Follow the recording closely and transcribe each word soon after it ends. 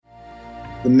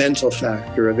the mental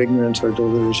factor of ignorance or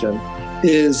delusion,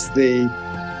 is the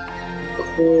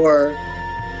core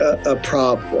a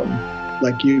problem.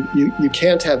 Like you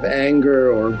can't have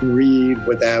anger or greed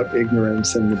without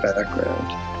ignorance in the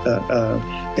background.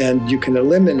 And you can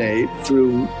eliminate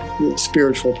through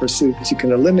spiritual pursuits, you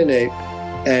can eliminate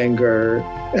anger,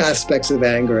 aspects of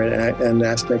anger and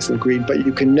aspects of greed, but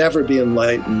you can never be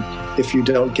enlightened if you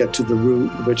don't get to the root,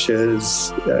 which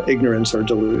is ignorance or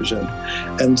delusion.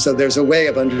 And so there's a way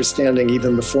of understanding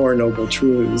even the Four Noble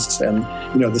Truths and,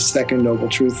 the second noble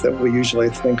truth that we usually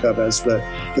think of as the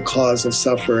cause of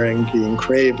suffering being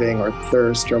craving or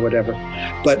thirst or whatever.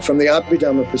 But from the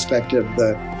Abhidhamma perspective,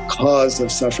 the cause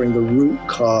of suffering, the root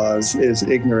cause, is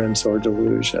ignorance or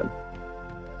delusion.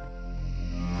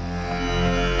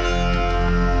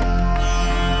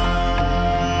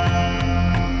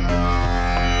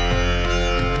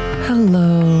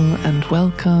 Hello and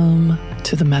welcome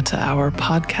to the Metta Hour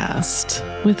podcast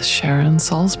with Sharon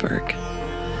Salzberg.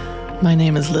 My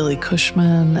name is Lily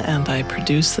Cushman and I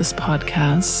produce this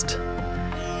podcast.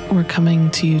 We're coming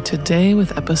to you today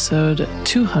with episode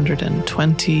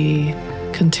 220,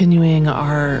 continuing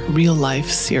our real life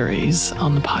series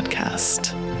on the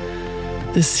podcast.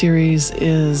 This series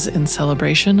is in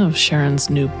celebration of Sharon's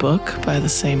new book by the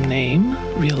same name,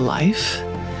 Real Life.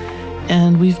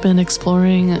 And we've been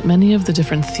exploring many of the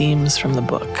different themes from the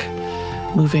book,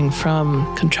 moving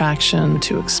from contraction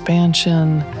to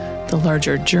expansion, the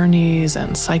larger journeys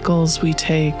and cycles we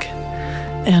take.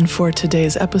 And for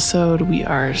today's episode, we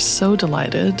are so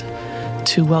delighted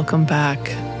to welcome back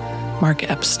Mark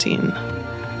Epstein.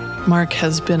 Mark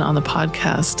has been on the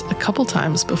podcast a couple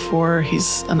times before.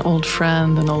 He's an old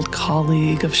friend, an old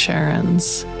colleague of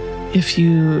Sharon's. If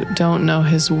you don't know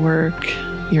his work,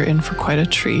 you're in for quite a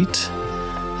treat.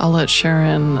 I'll let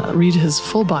Sharon read his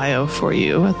full bio for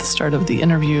you at the start of the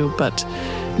interview, but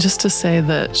just to say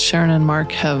that Sharon and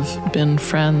Mark have been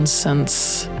friends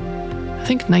since, I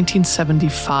think,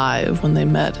 1975 when they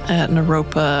met at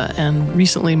Naropa, and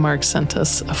recently Mark sent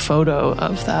us a photo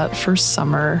of that first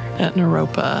summer at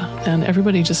Naropa, and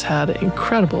everybody just had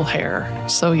incredible hair,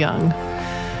 so young.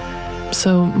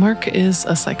 So Mark is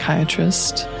a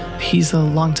psychiatrist. He's a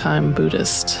longtime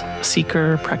Buddhist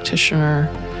seeker, practitioner.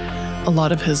 A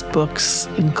lot of his books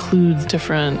include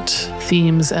different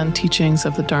themes and teachings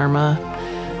of the Dharma,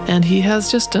 and he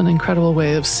has just an incredible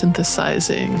way of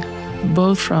synthesizing,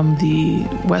 both from the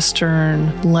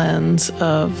Western lens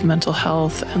of mental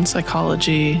health and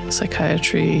psychology,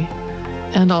 psychiatry,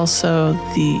 and also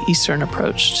the Eastern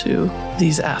approach to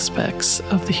these aspects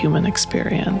of the human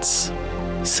experience.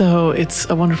 So it's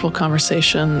a wonderful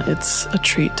conversation. It's a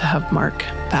treat to have Mark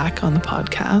back on the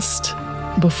podcast.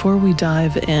 Before we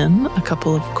dive in, a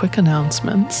couple of quick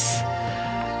announcements.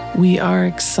 We are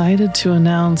excited to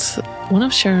announce one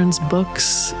of Sharon's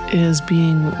books is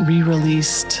being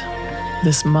re-released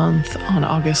this month on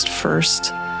August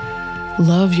 1st.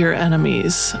 Love Your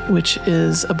Enemies, which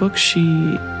is a book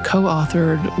she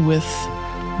co-authored with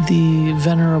the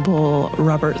venerable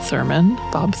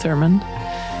Bob Thurman.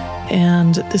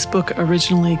 And this book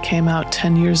originally came out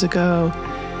 10 years ago.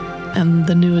 And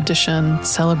the new edition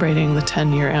celebrating the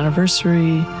 10-year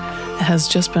anniversary has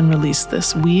just been released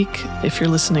this week. If you're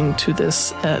listening to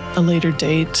this at a later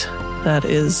date, that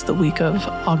is the week of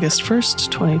August 1st,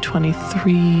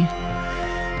 2023.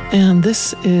 And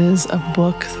this is a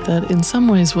book that in some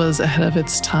ways was ahead of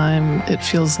its time. It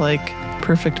feels like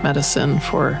perfect medicine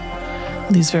for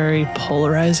these very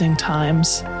polarizing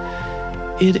times.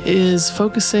 It is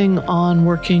focusing on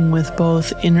working with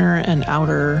both inner and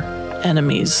outer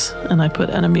enemies, and I put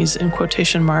enemies in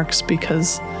quotation marks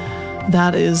because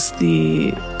that is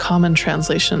the common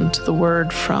translation to the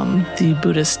word from the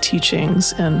Buddhist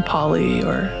teachings in Pali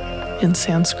or in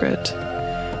Sanskrit.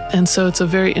 And so it's a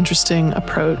very interesting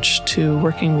approach to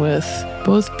working with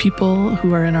both people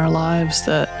who are in our lives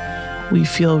that we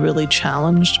feel really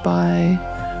challenged by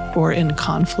or in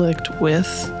conflict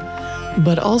with,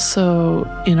 but also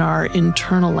in our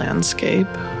internal landscape,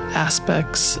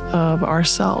 aspects of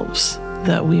ourselves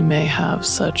that we may have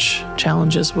such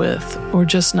challenges with or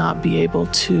just not be able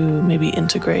to maybe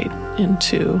integrate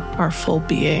into our full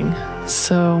being.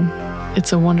 So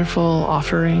it's a wonderful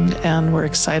offering, and we're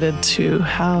excited to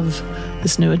have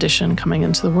this new edition coming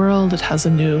into the world. It has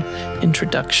a new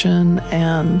introduction,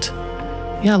 and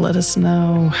let us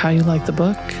know how you like the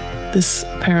book. This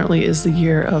apparently is the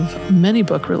year of many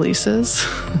book releases.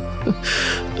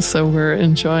 So we're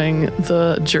enjoying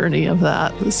the journey of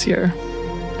that this year.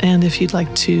 And if you'd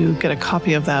like to get a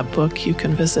copy of that book, you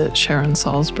can visit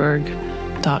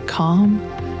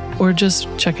SharonSalzberg.com or just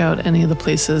check out any of the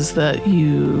places that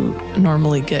you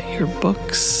normally get your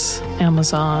books.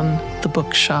 Amazon, The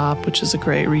Bookshop, which is a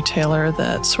great retailer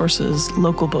that sources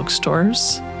local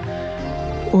bookstores,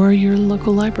 or your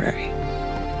local library.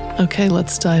 Okay,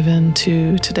 let's dive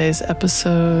into today's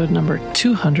episode, number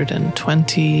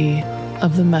 220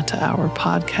 of the Meta Hour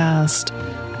podcast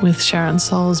with Sharon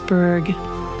Salzberg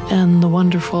and the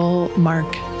wonderful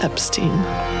Mark Epstein.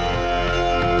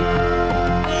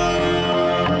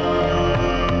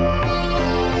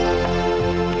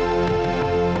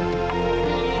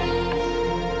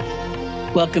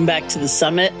 Welcome back to the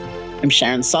summit. I'm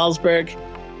Sharon Salzberg,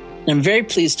 and I'm very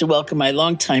pleased to welcome my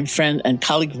longtime friend and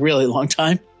colleague, really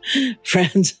longtime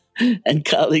friend and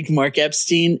colleague, Mark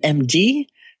Epstein, MD,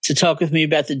 to talk with me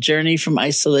about the journey from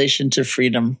isolation to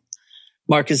freedom.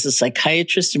 Mark is a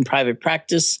psychiatrist in private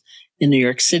practice in New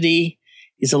York City.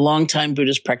 He's a longtime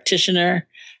Buddhist practitioner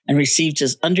and received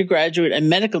his undergraduate and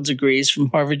medical degrees from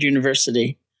Harvard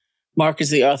University. Mark is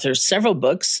the author of several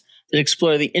books that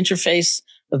explore the interface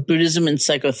of Buddhism and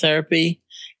psychotherapy,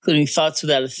 including Thoughts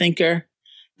Without a Thinker,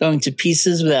 Going to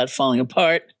Pieces Without Falling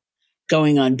Apart,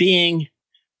 Going on Being,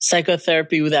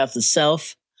 Psychotherapy Without the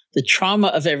Self, The Trauma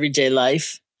of Everyday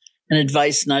Life, and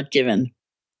Advice Not Given.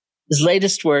 His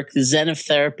latest work, The Zen of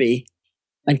Therapy,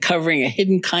 Uncovering a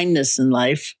Hidden Kindness in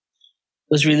Life,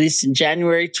 was released in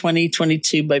January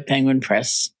 2022 by Penguin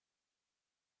Press.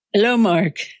 Hello,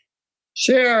 Mark.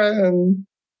 Sharon.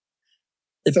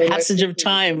 The passage of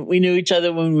time. We knew each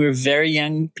other when we were very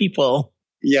young people.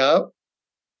 Yeah.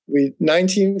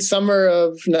 Summer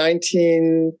of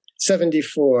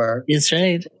 1974. That's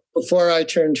right. Before I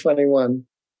turned 21.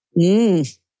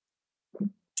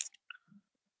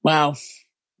 Wow.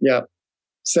 Yeah.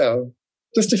 So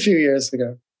just a few years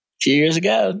ago.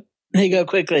 They go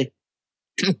quickly.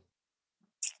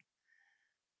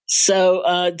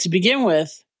 So to begin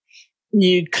with,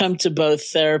 you come to both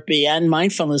therapy and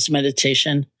mindfulness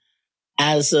meditation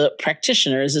as a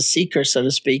practitioner, as a seeker, so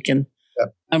to speak. And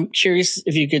I'm curious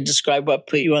if you could describe what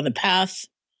put you on the path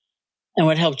and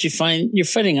what helped you find your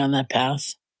footing on that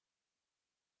path.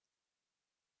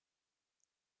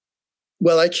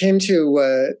 Well, I came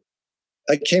to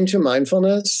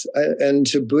mindfulness and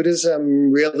to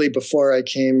Buddhism really before I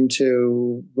came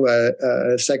to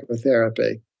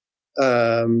psychotherapy.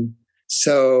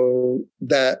 So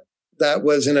that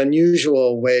was an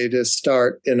unusual way to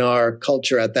start in our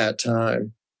culture at that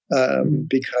time,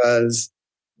 because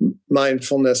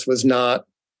mindfulness was not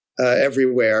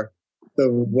everywhere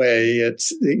the way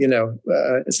it's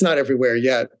not everywhere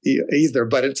yet either,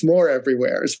 but it's more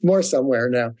everywhere. It's more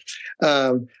somewhere now.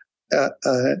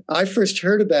 I first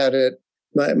heard about it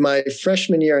my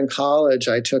freshman year in college.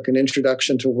 I took an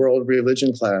Introduction to World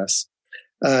Religion class,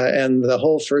 and the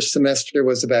whole first semester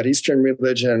was about Eastern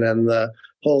religion, and the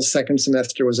whole second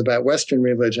semester was about Western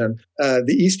religion.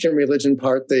 The Eastern religion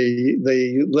part,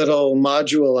 the little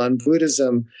module on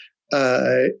Buddhism,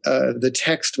 the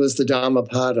text was the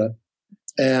Dhammapada.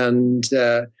 And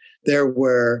there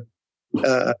were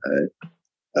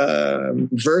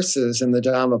verses in the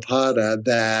Dhammapada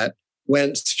that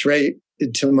went straight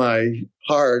into my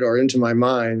heart or into my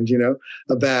mind,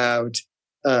 about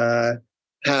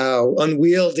how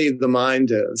unwieldy the mind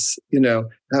is,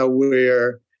 how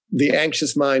the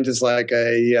anxious mind is like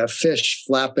a fish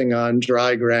flapping on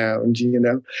dry ground,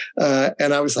 and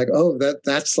I was like, oh,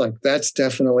 that's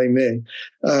definitely me.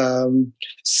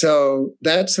 So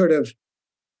that sort of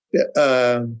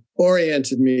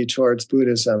oriented me towards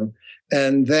Buddhism.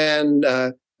 And then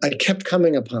I kept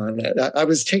coming upon it. I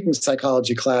was taking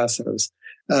psychology classes,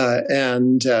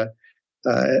 and Daniel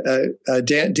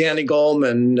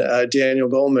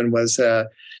Goleman was a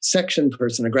section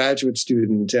person, a graduate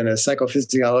student in a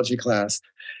psychophysiology class.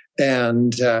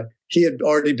 And he had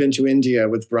already been to India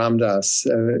with Ram Dass.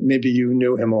 Maybe you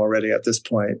knew him already at this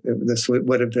point. This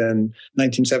would have been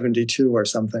 1972 or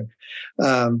something.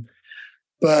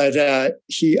 But I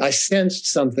sensed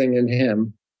something in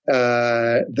him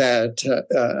that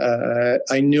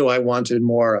I knew I wanted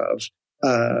more of.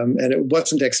 And it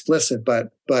wasn't explicit,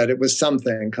 but it was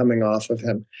something coming off of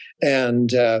him.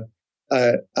 And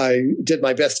I did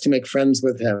my best to make friends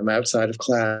with him outside of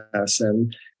class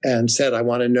and said, I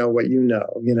want to know what you know,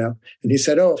 And he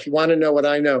said, oh, if you want to know what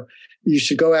I know, you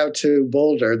should go out to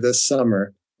Boulder this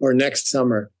summer or next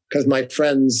summer, because my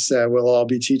friends will all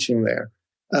be teaching there.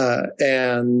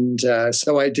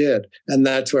 So I did. And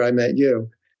that's where I met you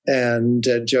and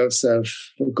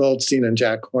Joseph Goldstein and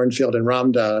Jack Kornfield and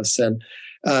Ram Dass. And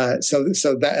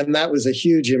so that was a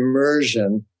huge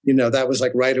immersion. That was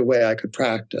like right away I could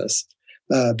practice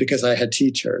because I had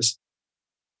teachers.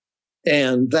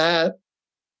 And that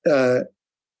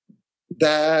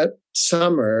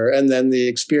summer, and then the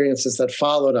experiences that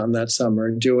followed on that summer,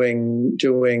 doing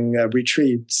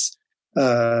retreats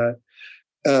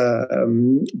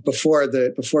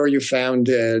before you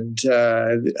founded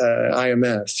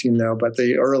IMS, but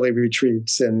the early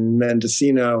retreats in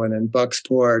Mendocino and in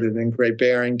Bucksport and in Great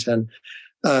Barrington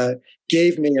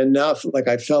gave me enough. Like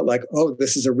I felt like, oh,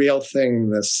 this is a real thing.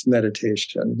 This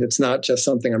meditation. It's not just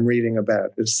something I'm reading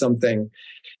about. It's something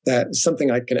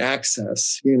I can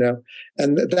access.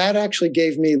 And that actually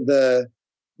gave me the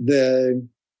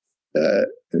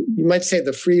you might say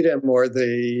the freedom or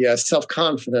the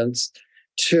self-confidence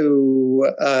to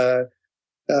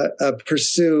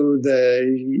pursue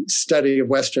the study of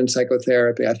Western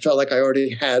psychotherapy. I felt like I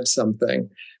already had something.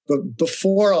 But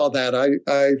before all that,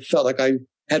 I felt like I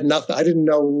had nothing. I didn't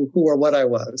know who or what I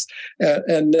was.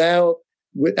 And now,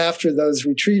 after those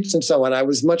retreats and so on, I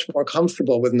was much more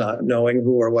comfortable with not knowing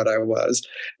who or what I was.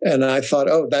 And I thought,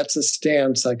 oh, that's a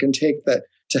stance I can take that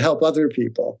to help other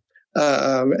people.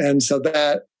 And so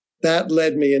that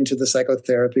led me into the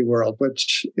psychotherapy world,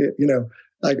 which,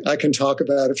 I can talk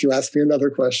about if you ask me another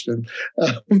question.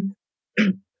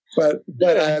 But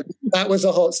that was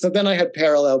a whole. So then I had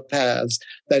parallel paths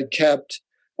that kept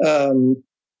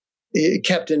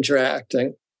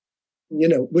interacting,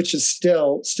 which is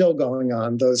still going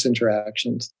on, those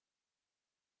interactions.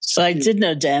 So I did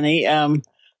know Danny. I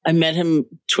met him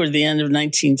toward the end of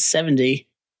 1970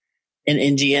 in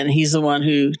India, and he's the one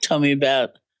who told me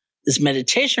about this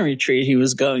meditation retreat he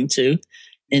was going to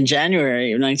in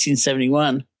January of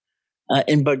 1971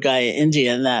 in Bodh Gaya,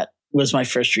 India, and that was my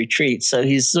first retreat. So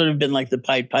he's sort of been like the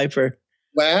Pied Piper.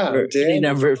 Wow, for any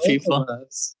number of people.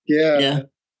 Yeah,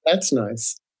 that's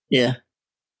nice. Yeah,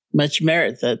 much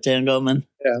merit that Dan Goleman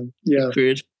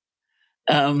accrued.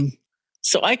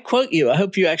 So I quote you. I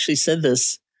hope you actually said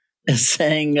this, as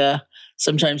saying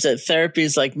sometimes that therapy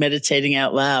is like meditating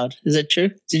out loud. Is that true?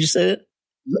 Did you say it?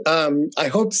 I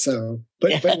hope so.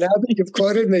 But now that you've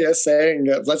quoted me as saying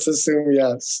it, let's assume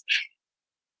yes.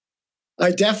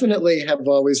 I definitely have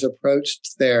always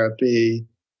approached therapy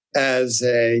as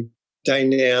a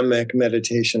dynamic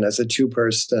meditation, as a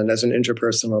two-person, as an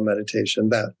interpersonal meditation.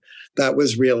 That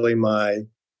was really my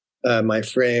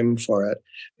frame for it,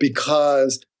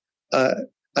 because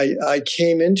I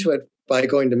came into it by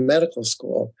going to medical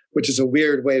school, which is a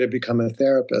weird way to become a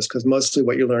therapist, because mostly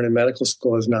what you learn in medical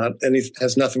school has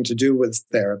nothing to do with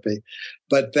therapy.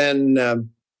 But then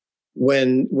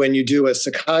when you do a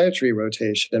psychiatry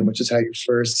rotation, which is how you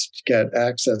first get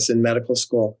access in medical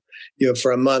school,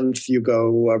 for a month you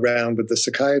go around with the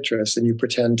psychiatrist and you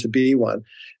pretend to be one,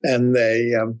 and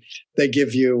they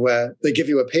give you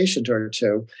a patient or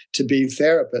two to be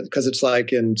therapist, because it's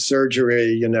like in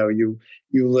surgery,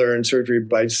 you learn surgery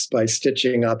by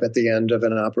stitching up at the end of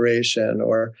an operation,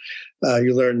 or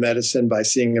you learn medicine by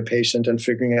seeing a patient and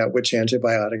figuring out which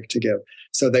antibiotic to give.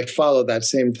 So they follow that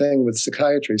same thing with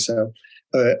psychiatry. So,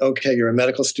 okay, you're a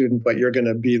medical student, but you're going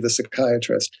to be the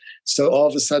psychiatrist. So all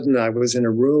of a sudden I was in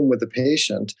a room with a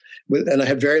patient, and I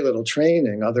had very little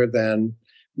training other than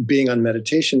being on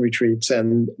meditation retreats.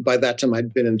 And by that time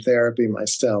I'd been in therapy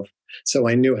myself. So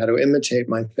I knew how to imitate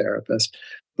my therapist.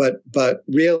 But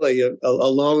really,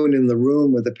 alone in the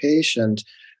room with a patient,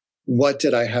 what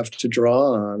did I have to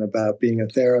draw on about being a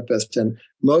therapist? And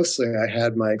mostly I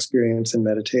had my experience in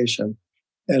meditation.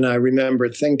 And I remember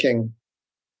thinking,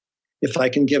 if I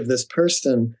can give this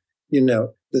person,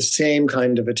 the same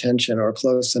kind of attention, or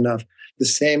close enough, the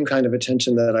same kind of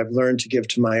attention that I've learned to give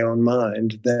to my own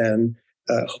mind, then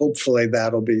hopefully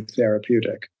that'll be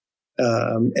therapeutic.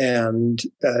 And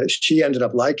she ended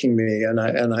up liking me, and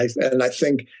I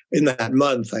think in that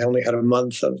month I only had a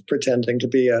month of pretending to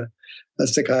be a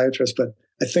psychiatrist, but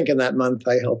I think in that month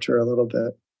I helped her a little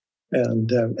bit, and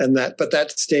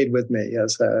that stayed with me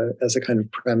as a kind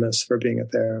of premise for being a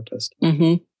therapist.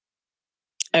 Mm-hmm.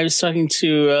 I was talking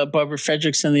to Barbara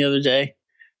Fredrickson the other day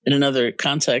in another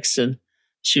context, and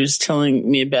she was telling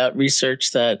me about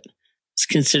research that is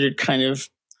considered kind of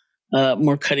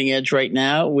more cutting edge right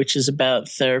now, which is about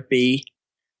therapy,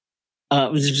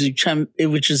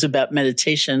 which is about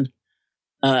meditation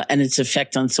and its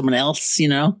effect on someone else,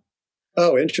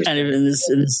 Oh, interesting. Kind of in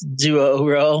this duo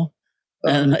role.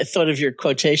 And I thought of your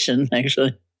quotation,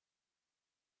 actually.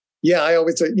 Yeah, I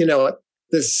always,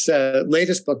 this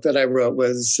latest book that I wrote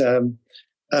was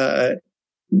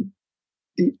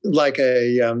like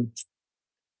a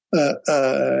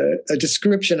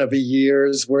description of a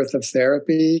year's worth of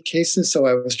therapy cases. So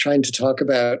I was trying to talk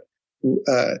about,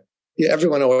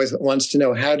 everyone always wants to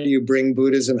know, how do you bring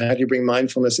Buddhism, how do you bring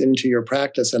mindfulness into your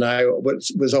practice? And I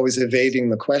was always evading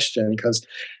the question, because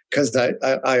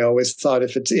I always thought,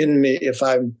 if it's in me, if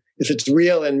if it's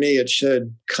real in me, it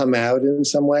should come out in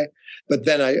some way. But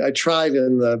then I tried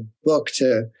in the book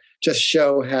to just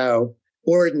show how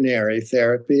ordinary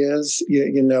therapy is,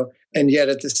 and yet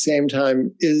at the same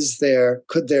time,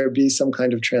 could there be some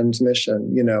kind of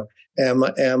transmission?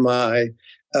 Am I,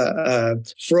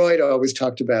 Freud always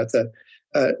talked about the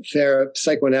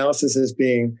psychoanalysis as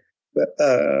being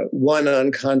one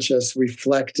unconscious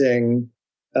reflecting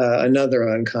another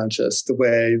unconscious, the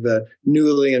way the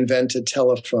newly invented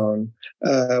telephone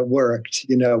worked,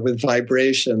 with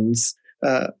vibrations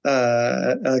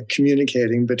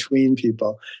communicating between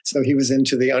people. So he was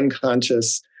into the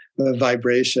unconscious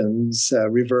vibrations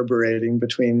reverberating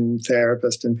between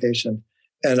therapist and patient.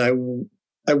 And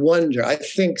I wonder, I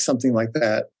think something like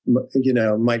that,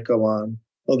 might go on.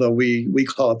 Although we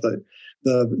call it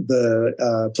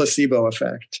the placebo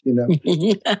effect,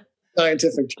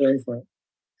 scientific term for it.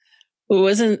 Well,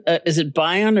 is it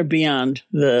Bion or Beyond?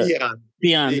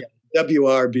 Beyond.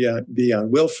 W.R.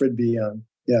 Beyond. Wilfred Beyond.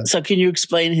 Yeah. So can you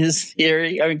explain his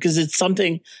theory? I mean, because it's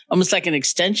something almost like an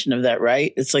extension of that,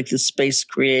 right? It's like the space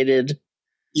created.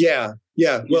 Yeah.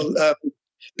 Well,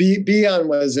 Beyond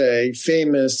was a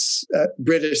famous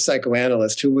British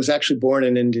psychoanalyst who was actually born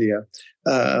in India.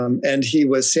 And he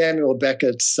was Samuel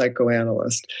Beckett's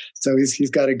psychoanalyst. So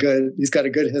he's got a good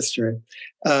history.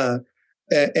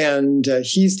 And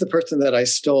he's the person that I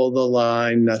stole the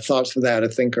line "thoughts without a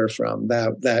thinker" from.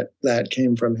 That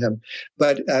came from him.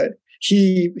 But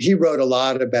he wrote a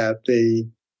lot about the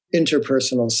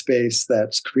interpersonal space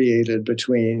that's created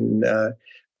between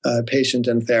patient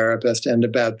and therapist, and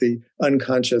about the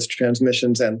unconscious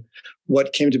transmissions and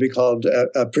what came to be called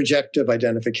a projective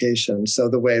identification. So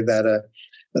the way that a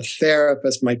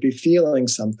therapist might be feeling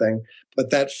something, but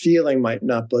that feeling might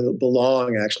not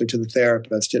belong actually to the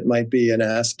therapist. It might be an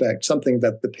aspect, something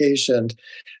that the patient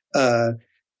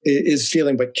is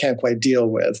feeling but can't quite deal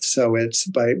with. So it's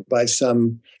by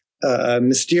some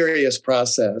mysterious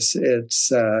process,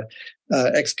 it's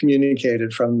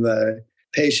excommunicated from the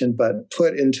patient, but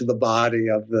put into the body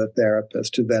of the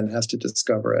therapist, who then has to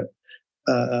discover it.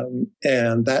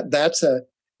 And that's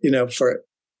for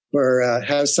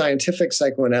how scientific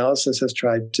psychoanalysis has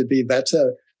tried to be, that's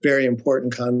a very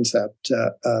important concept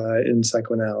in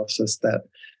psychoanalysis, that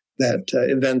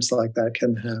events like that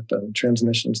can happen,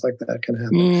 transmissions like that can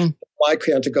happen. Why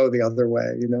can't it go the other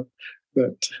way,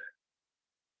 But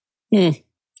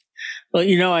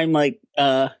Well, I'm like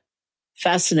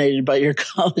fascinated by your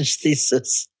college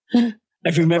thesis.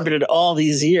 I've remembered it all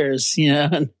these years,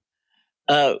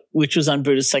 which was on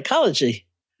Buddhist psychology.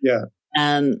 Yeah.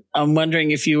 And I'm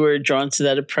wondering if you were drawn to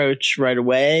that approach right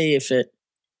away, if it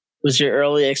was your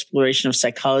early exploration of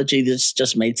psychology that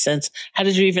just made sense. How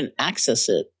did you even access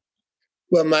it?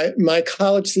 Well, my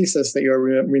college thesis that you're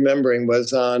remembering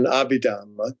was on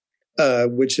Abhidhamma,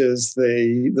 which is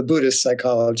the Buddhist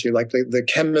psychology, like the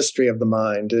chemistry of the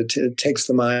mind. It takes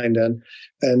the mind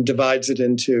and divides it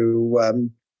into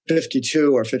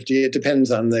 52 or 50, it depends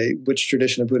on which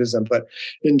tradition of Buddhism, but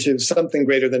into something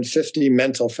greater than 50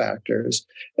 mental factors.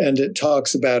 And it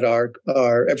talks about our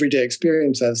everyday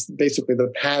experience as basically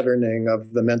the patterning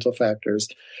of the mental factors.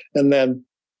 And then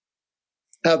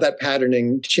how that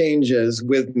patterning changes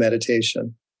with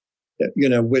meditation.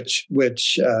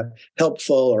 Which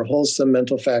helpful or wholesome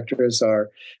mental factors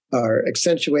are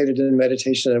accentuated in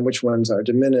meditation, and which ones are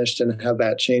diminished, and how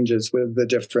that changes with the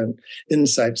different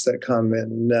insights that come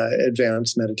in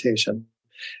advanced meditation.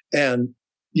 And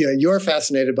you're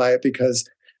fascinated by it because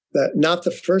not the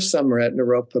first summer at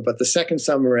Naropa, but the second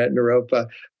summer at Naropa,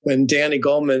 when Danny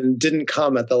Goleman didn't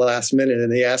come at the last minute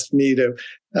and he asked me to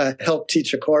help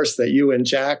teach a course that you and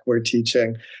Jack were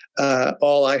teaching.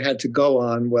 All I had to go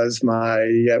on was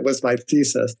my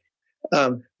thesis.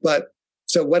 But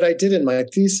so what I did in my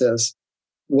thesis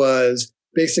was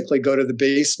basically go to the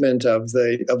basement of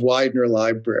Widener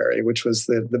Library, which was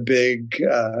the big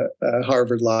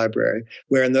Harvard library,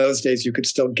 where in those days you could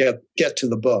still get to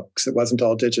the books. It wasn't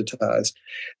all digitized,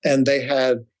 and they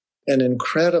had an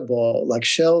incredible, like,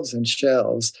 shelves and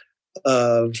shelves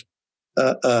of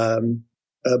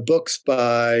books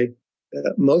by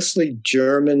mostly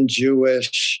German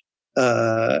Jewish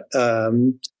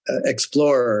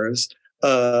explorers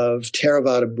of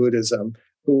Theravada Buddhism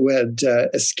who had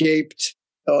escaped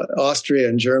Austria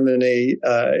and Germany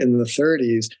in the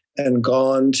 30s and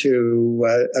gone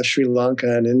to Sri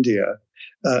Lanka and India.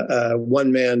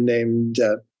 One man named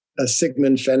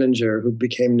Sigmund Fenninger, who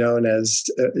became known as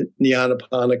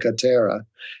Nyanaponika Thera,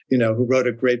 who wrote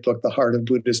a great book, The Heart of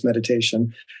Buddhist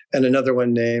Meditation, and another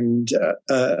one named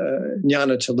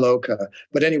Jnana.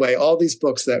 But anyway, all these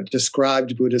books that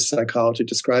described Buddhist psychology,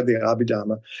 described the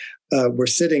Abhidhamma, were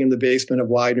sitting in the basement of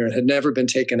Widener and had never been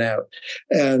taken out.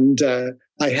 And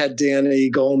I had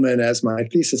Danny Goleman as my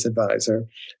thesis advisor.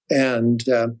 And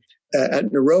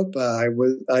at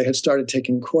Naropa, I had started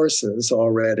taking courses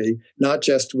already, not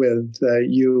just with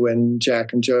you and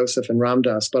Jack and Joseph and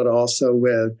Ramdas, but also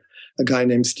with a guy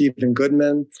named Stephen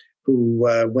Goodman, who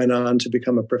went on to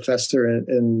become a professor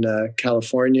in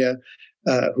California,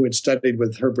 who had studied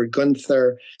with Herbert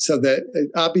Gunther. So the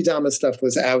Abhidhamma stuff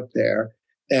was out there,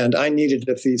 and I needed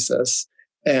a thesis.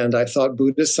 And I thought,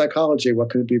 Buddhist psychology, what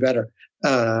could be better?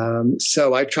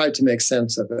 So I tried to make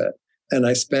sense of it. And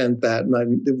I spent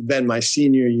my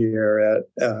senior year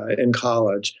in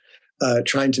college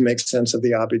trying to make sense of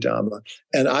the Abhidhamma.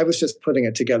 And I was just putting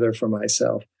it together for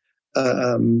myself.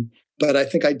 But I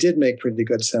think I did make pretty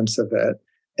good sense of it.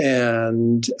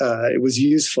 And it was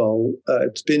useful.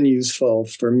 It's been useful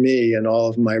for me in all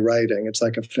of my writing. It's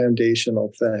like a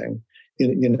foundational thing,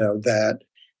 that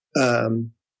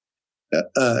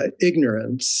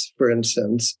ignorance, for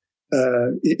instance,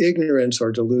 ignorance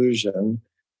or delusion,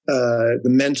 the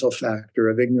mental factor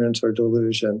of ignorance or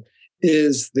delusion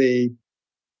is the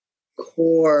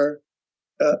core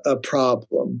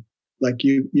problem. Like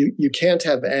you can't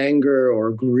have anger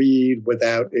or greed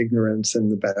without ignorance in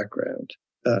the background.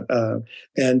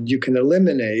 And you can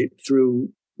eliminate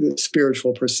through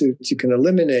spiritual pursuits, you can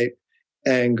eliminate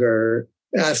anger,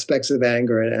 aspects of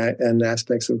anger and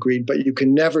aspects of greed, but you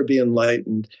can never be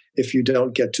enlightened if you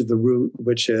don't get to the root,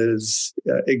 which is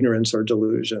ignorance or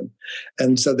delusion.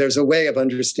 And so there's a way of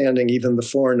understanding even the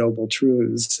Four Noble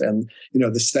Truths and,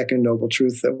 the second noble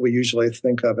truth that we usually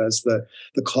think of as the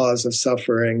cause of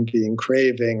suffering being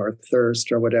craving or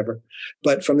thirst or whatever.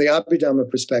 But from the Abhidhamma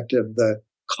perspective, the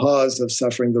cause of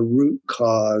suffering, the root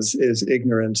cause is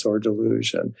ignorance or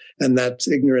delusion. And that's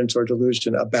ignorance or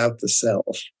delusion about the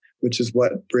self, which is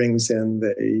what brings in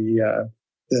the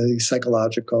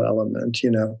psychological element,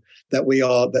 that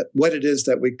what it is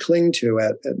that we cling to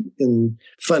in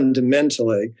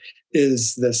fundamentally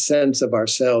is the sense of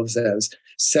ourselves as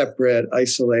separate,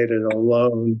 isolated,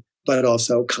 alone, but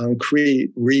also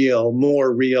concrete, real,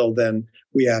 more real than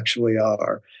we actually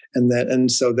are. And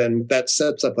so then that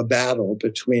sets up a battle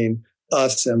between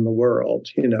us and the world,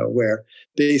 where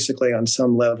basically on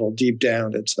some level, deep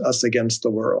down, it's us against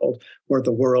the world or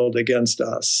the world against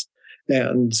us.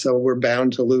 And so we're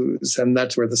bound to lose. And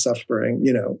that's where the suffering,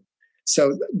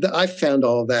 So I found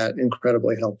all that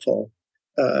incredibly helpful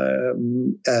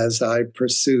as I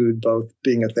pursued both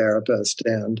being a therapist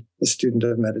and a student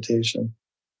of meditation.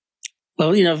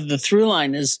 Well, the through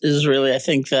line is really, I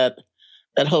think that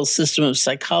whole system of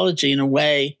psychology in a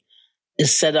way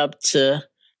is set up to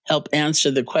help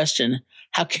answer the question,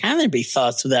 how can there be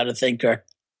thoughts without a thinker?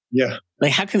 Yeah.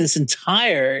 Like, how can this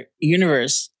entire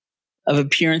universe of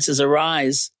appearances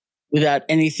arise without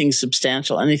anything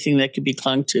substantial, anything that could be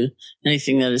clung to,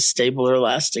 anything that is stable or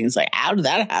lasting? It's like, how did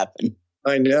that happen?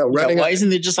 I know. Why isn't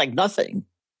there just like nothing?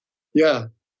 Yeah.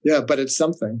 Yeah. But it's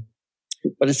something.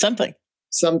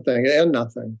 Something and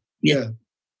nothing. Yeah.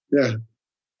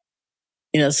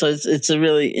 So it's a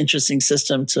really interesting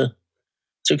system to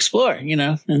explore,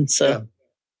 and so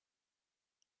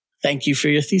thank you for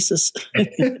your thesis.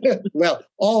 Well,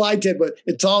 all I did was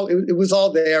it was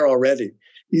all there already.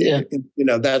 Yeah.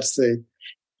 That's the,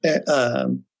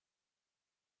 and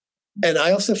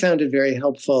I also found it very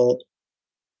helpful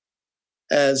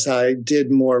as I did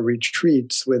more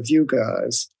retreats with you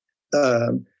guys,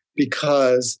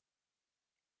 because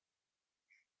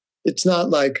it's not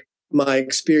like my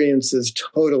experiences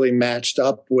totally matched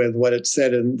up with what it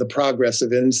said in the Progress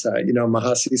of Insight,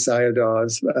 Mahasi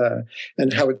Sayadaw's,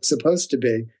 and how it's supposed to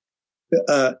be.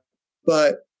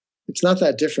 But it's not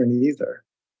that different either,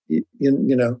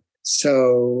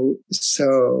 So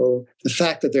the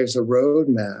fact that there's a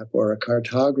roadmap or a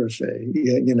cartography,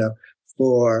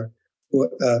 for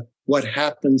what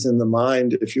happens in the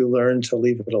mind if you learn to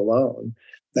leave it alone,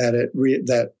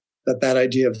 that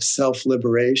idea of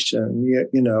self-liberation,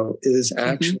 is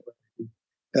actually,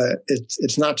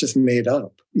 it's not just made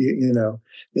up,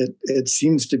 it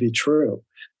seems to be true,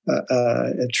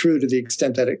 true to the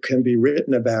extent that it can be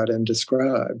written about and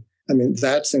described. I mean,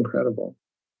 that's incredible.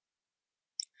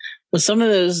 Well, some of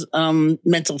those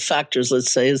mental factors,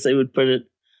 let's say, as they would put it,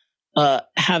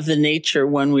 have the nature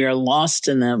when we are lost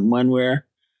in them, when we're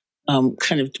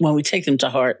when we take them to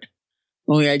heart,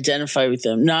 when we identify with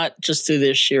them, not just through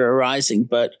their sheer arising,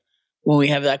 but when we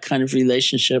have that kind of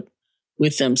relationship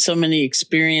with them. So many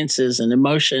experiences and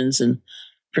emotions and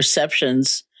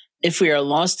perceptions, if we are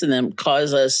lost in them,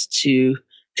 cause us to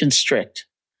constrict.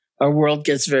 Our world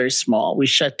gets very small. We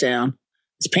shut down.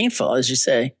 It's painful, as you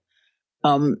say.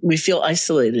 We feel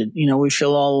isolated. We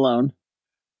feel all alone.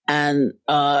 And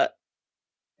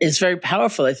it's very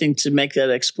powerful, I think, to make that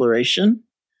exploration,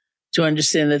 to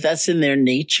understand that that's in their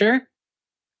nature,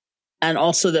 and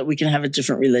also that we can have a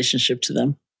different relationship to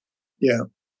them. Yeah,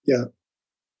 yeah.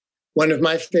 One of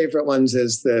my favorite ones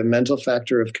is the mental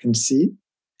factor of conceit,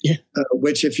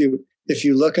 which if you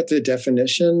look at the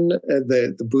definition,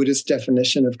 the Buddhist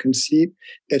definition of conceit,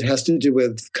 it has to do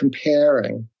with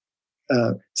comparing.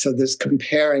 So there's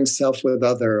comparing self with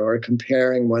other, or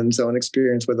comparing one's own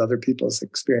experience with other people's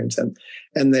experience.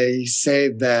 And they say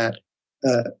that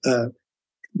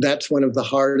that's one of the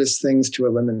hardest things to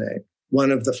eliminate.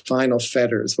 One of the final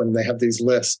fetters when they have these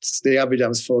lists. The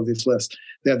Abhidhamma is full of these lists.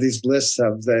 They have these lists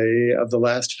of the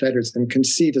last fetters, and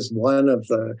conceit is one of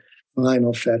the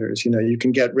final fetters. You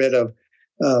can get rid of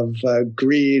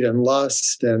greed and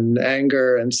lust and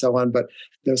anger and so on, but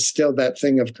there's still that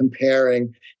thing of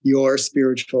comparing your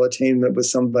spiritual attainment with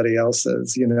somebody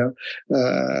else's,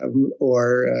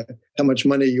 or how much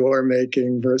money you're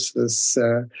making versus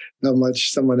how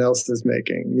much someone else is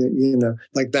making.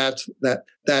 Like that's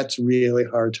really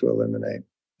hard to eliminate.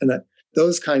 And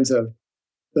those kinds of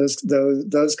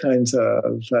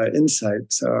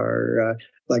insights are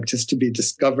like just to be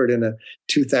discovered in a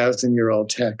 2,000-year-old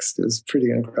text is pretty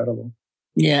incredible.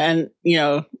 Yeah, and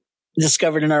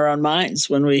discovered in our own minds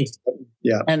when we.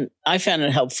 Yeah. And I found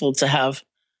it helpful to have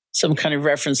some kind of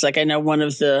reference. Like I know one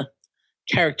of the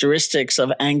characteristics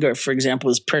of anger, for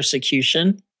example, is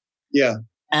persecution. Yeah.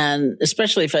 And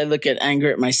especially if I look at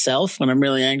anger at myself, when I'm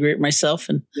really angry at myself,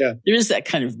 and there is that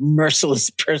kind of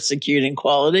merciless persecuting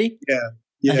quality. Yeah.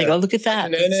 I think, look at that.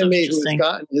 An enemy who has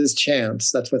gotten his chance.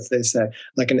 That's what they say.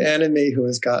 Like an enemy who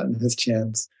has gotten his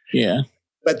chance. Yeah.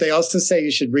 But they also say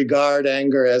you should regard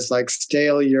anger as like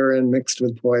stale urine mixed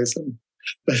with poison.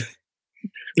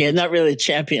 Yeah, not really a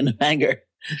champion of anger.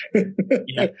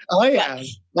 I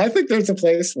think there's a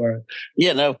place for it.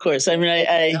 Yeah, no, of course. I mean,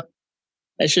 I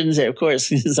shouldn't say of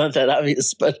course. It's not that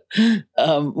obvious, but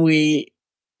I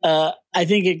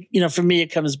think for me,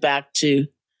 it comes back to,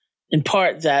 in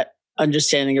part, that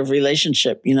understanding of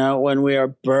relationship. When we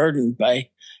are burdened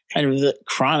by kind of the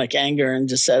chronic anger and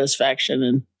dissatisfaction,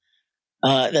 and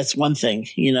that's one thing.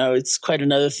 It's quite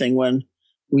another thing when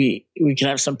we can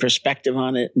have some perspective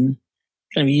on it and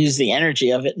kind of use the energy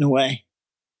of it in a way.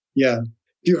 Yeah.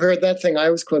 You heard that thing? I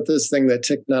always quote this thing that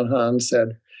Thich Nhat Hanh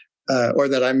said, or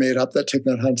that I made up that Thich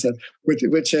Nhat Hanh said,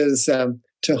 which is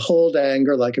to hold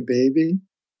anger like a baby.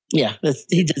 Yeah,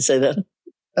 he did say that.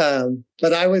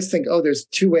 But I always think, there's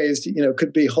two ways it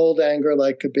could be hold anger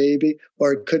like a baby,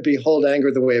 or it could be hold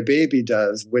anger the way a baby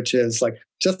does, which is like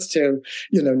just to,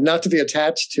 not to be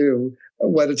attached to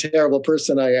what a terrible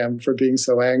person I am for being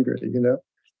so angry,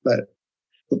 but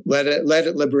let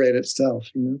it liberate itself,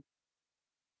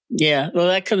 Yeah. Well,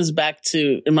 that comes back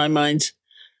to, in my mind,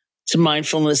 to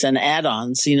mindfulness and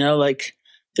add-ons, like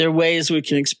there are ways we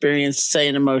can experience, say,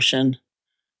 an emotion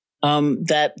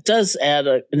that does add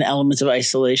an element of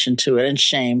isolation to it, and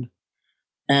shame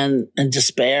and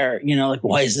despair, like,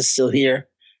 why is this still here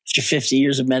after 50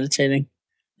 years of meditating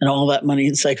and all that money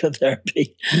in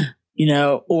psychotherapy,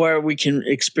 or we can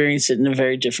experience it in a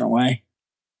very different way.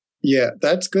 Yeah,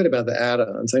 that's good about the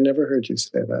add-ons. I never heard you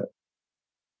say that.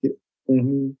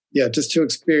 Mm-hmm. Yeah, just to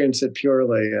experience it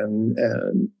purely,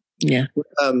 and yeah.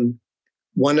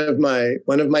 One of my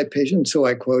patients who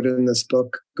I quote in this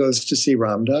book goes to see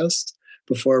Ram Dass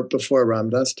before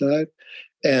Ram Dass died,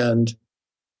 and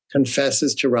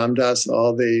confesses to Ram Dass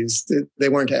all these. They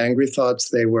weren't angry thoughts;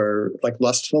 they were like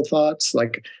lustful thoughts.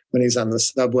 Like when he's on the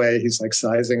subway, he's like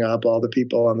sizing up all the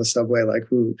people on the subway, like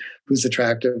who's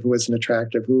attractive, who isn't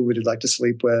attractive, who would he like to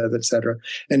sleep with, etc.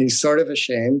 And he's sort of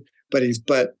ashamed, but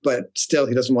still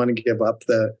he doesn't want to give up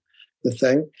the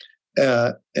thing.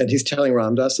 And he's telling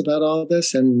Ram Dass about all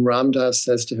this, and Ram Dass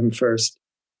says to him first,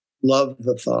 "Love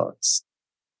the thoughts."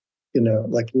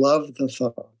 Love the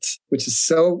thoughts, which is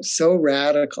so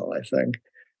radical, I think,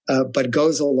 but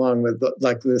goes along with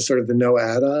the sort of the no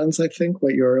add-ons. I think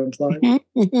what you're implying,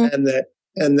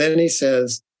 and then he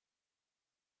says,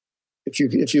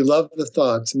 if you love the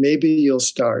thoughts, maybe you'll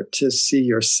start to see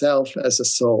yourself as a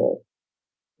soul.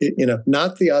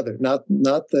 Not the other, not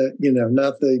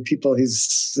the people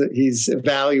he's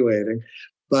evaluating,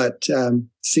 but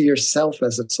see yourself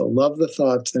as a soul. Love the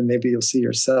thoughts, and maybe you'll see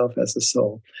yourself as a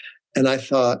soul. And I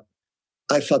thought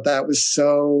that was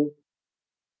so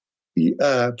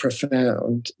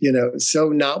profound, so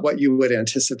not what you would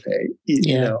anticipate,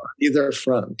 either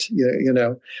front,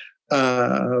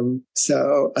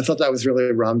 so I thought that was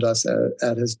really Ram Dass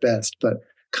at his best, but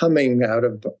coming out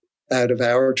of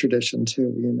our tradition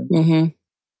too, Mm-hmm.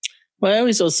 Well, I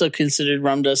always also considered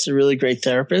Ram Dass a really great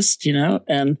therapist,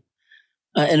 and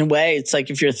in a way, it's like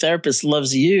if your therapist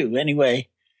loves you anyway,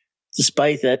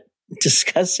 despite that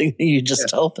disgusting thing you just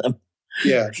told them.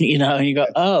 Yeah. And you go,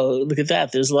 oh, look at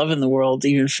that. There's love in the world,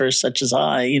 even for such as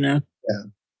I,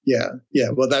 Yeah.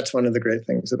 Well, that's one of the great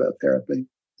things about therapy.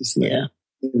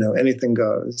 Anything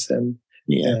goes. And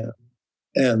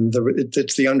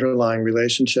it's the underlying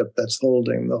relationship that's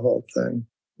holding the whole thing.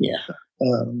 Yeah.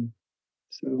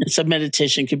 So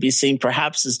meditation could be seen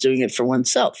perhaps as doing it for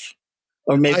oneself.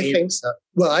 Or maybe I think so.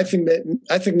 Well, I think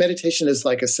meditation is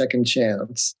like a second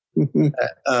chance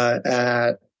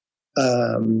at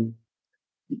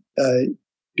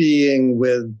being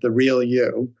with the real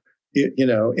you,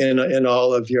 in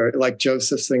all of your, like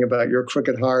Joseph's thing about your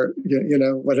crooked heart,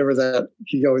 whatever that,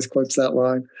 he always quotes that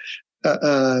line.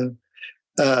 But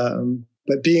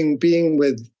being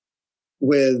with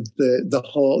the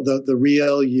whole, the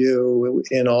real you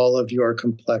in all of your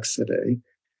complexity,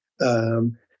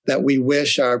 that we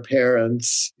wish our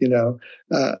parents,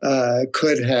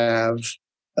 could have,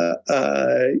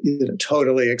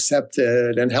 totally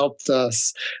accepted and helped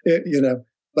us,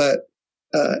 but,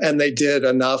 and they did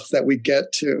enough that we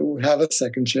get to have a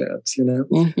second chance,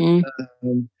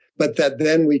 but that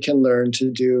then we can learn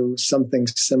to do something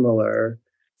similar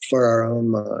for our own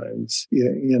minds,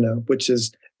 which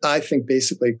is, I think,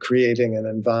 basically creating an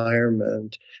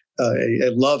environment,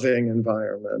 a loving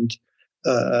environment,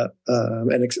 and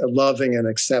a loving and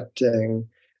accepting,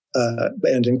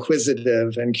 and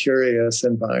inquisitive and curious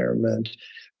environment,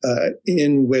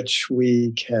 in which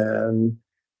we can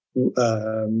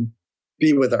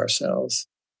be with ourselves.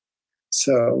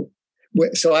 So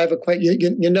I have a quite,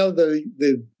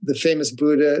 the famous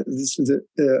Buddha, this is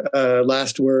the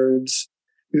last words,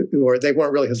 or they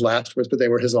weren't really his last words, but they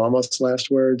were his almost last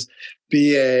words.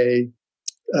 Be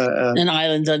an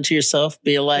island unto yourself,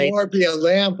 be a light. Or be a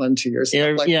lamp unto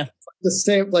yourself. The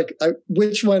same,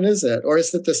 which one is it? Or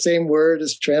is it the same word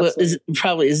as translated? Well,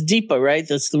 probably is deepa, right?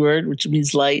 That's the word, which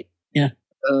means light. Yeah.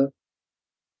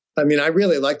 I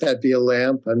really like that, be a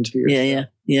lamp unto yourself.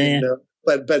 Yeah.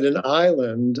 But an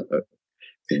island.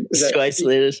 It's too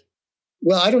isolated.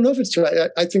 Well, I don't know if it's true.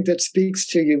 I think that speaks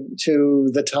to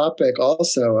the topic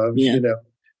also of,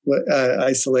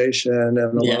 isolation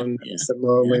and aloneness and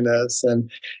loneliness and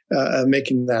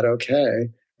making that okay.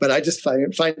 But I just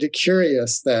find it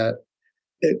curious that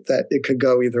it could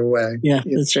go either way. Yeah,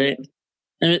 that's right.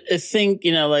 And I think,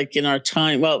 like in our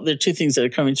time, well, there are two things that are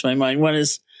coming to my mind. One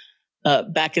is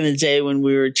back in the day when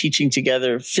we were teaching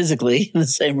together physically in the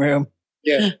same room.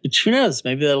 Yeah. Which who knows?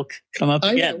 Maybe that'll come up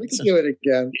again. We can do it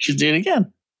again. We should do it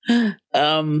again.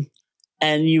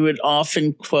 And you would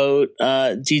often quote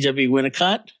D.W.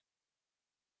 Winnicott,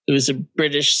 who was a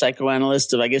British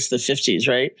psychoanalyst of, I guess, the 50s,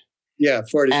 right? Yeah,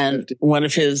 40s, and 50s. One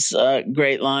of his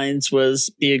great lines was,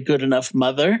 be a good enough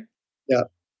mother. Yeah.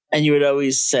 And you would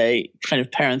always say, kind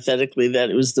of parenthetically, that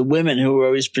it was the women who were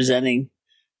always presenting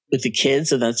with the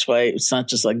kids. And that's why it's not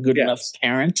just like good enough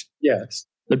parent. Yes.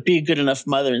 But be a good enough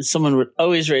mother. And someone would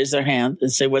always raise their hand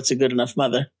and say, what's a good enough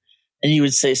mother? And you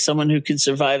would say, someone who can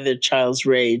survive their child's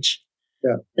rage.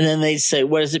 Yeah. And then they'd say,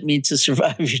 what does it mean to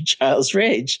survive your child's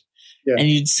rage? Yeah. And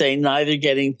you'd say, neither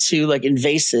getting too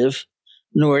invasive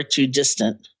nor too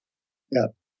distant. Yeah.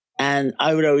 And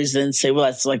I would always then say, well,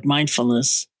 that's like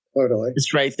mindfulness. Totally.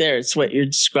 It's right there. It's what you're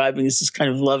describing is this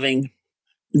kind of loving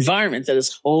environment that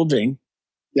is holding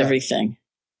everything.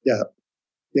 Yeah.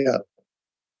 Yeah.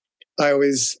 I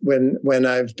always, when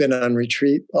I've been on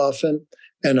retreat often,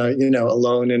 and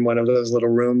alone in one of those little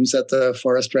rooms at the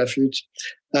forest refuge,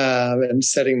 and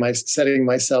setting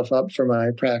myself up for my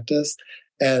practice,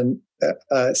 and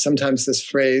sometimes this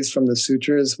phrase from the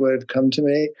sutras would come to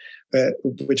me,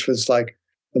 which was like,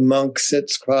 the monk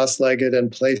sits cross-legged and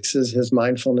places his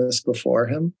mindfulness before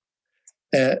him.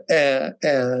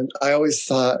 And I always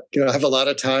thought, I have a lot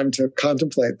of time to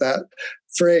contemplate that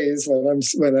phrase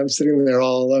when I'm sitting there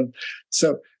all alone.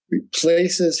 So he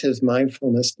places his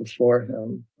mindfulness before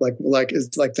him, like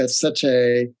it's like that's such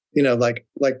a, like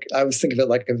I was thinking of it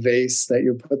like a vase that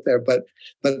you put there, but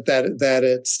that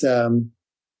it's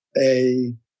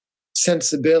a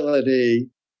sensibility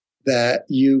that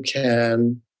you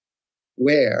can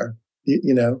wear,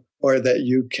 or that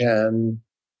you can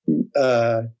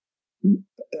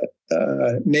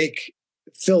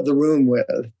fill the room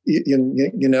with,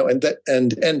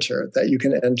 and enter, that you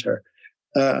can enter.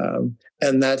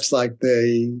 And that's like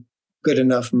the good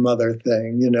enough mother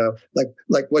thing,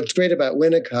 like what's great about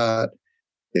Winnicott,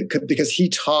 because he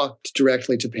talked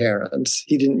directly to parents.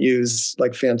 He didn't use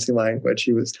like fancy language.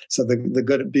 He was, so the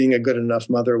good, being a good enough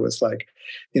mother was like,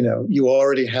 you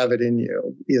already have it in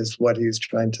you, is what he's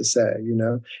trying to say,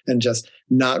 and just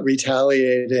not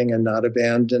retaliating and not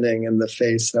abandoning in the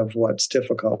face of what's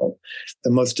difficult.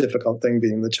 The most difficult thing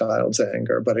being the child's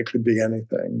anger, but it could be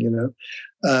anything,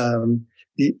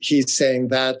 he's saying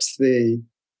that's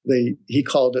he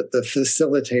called it the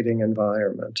facilitating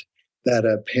environment that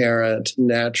a parent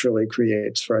naturally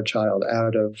creates for a child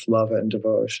out of love and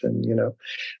devotion,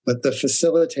 But the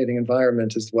facilitating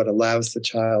environment is what allows the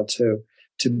child to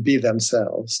be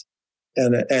themselves.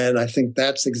 And I think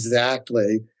that's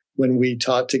exactly when we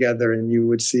taught together and you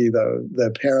would see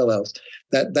the parallels,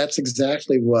 that's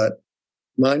exactly what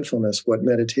mindfulness, what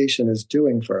meditation is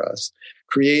doing for us,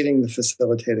 creating the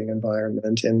facilitating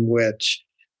environment in which,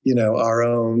 our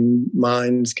own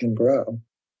minds can grow.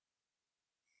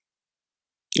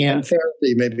 Yeah. And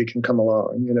therapy maybe can come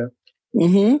along,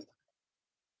 Mm-hmm.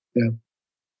 Yeah.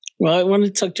 Well, I want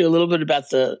to talk to you a little bit about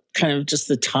the kind of just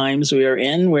the times we are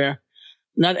in, where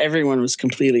not everyone was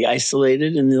completely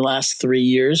isolated in the last 3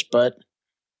 years, but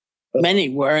many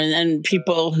were. And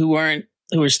people who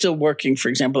were still working, for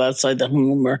example, outside the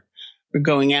home or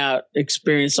going out,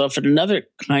 experienced often another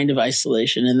kind of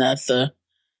isolation, in that the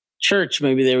church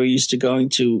maybe they were used to going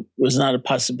to was not a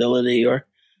possibility, or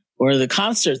the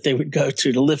concert they would go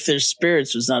to lift their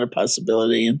spirits was not a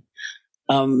possibility.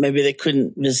 And maybe they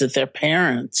couldn't visit their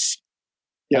parents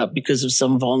because of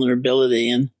some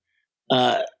vulnerability. And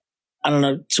I don't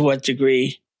know to what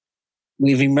degree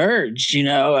we've emerged,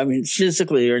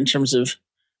 physically or in terms of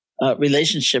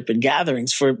relationship and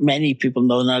gatherings. For many people,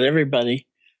 no, not everybody,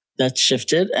 that's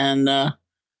shifted. And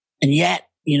yet,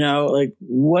 like,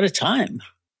 what a time.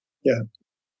 Yeah.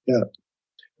 Yeah.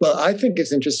 Well, I think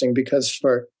it's interesting because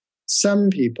for some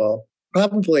people,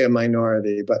 probably a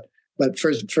minority, but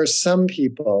for some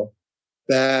people,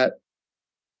 that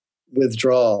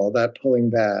withdrawal, that pulling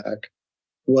back,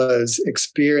 was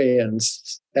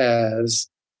experienced as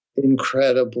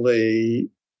incredibly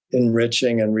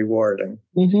enriching and rewarding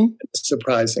in a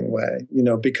surprising way,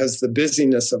 because the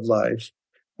busyness of life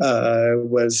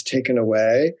was taken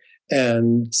away.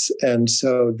 And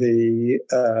so the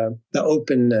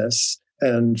openness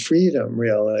and freedom,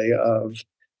 really, of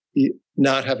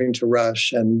not having to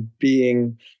rush and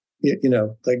being,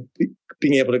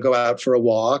 being able to go out for a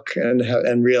walk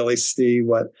and really see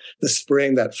what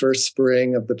that first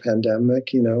spring of the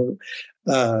pandemic,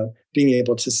 being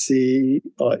able to see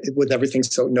with everything,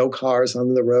 so no cars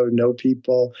on the road, no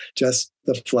people, just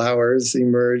the flowers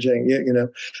emerging,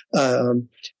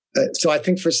 so I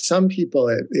think for some people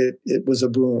it was a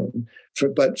boon,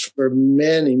 but for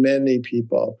many, many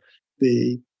people,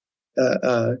 the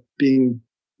being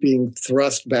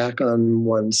thrust back on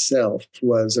oneself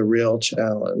was a real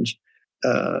challenge,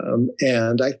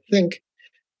 and I think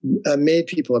made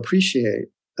people appreciate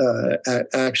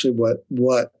actually what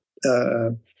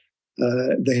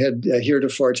they had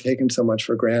heretofore taken so much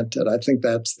for granted. I think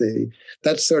that's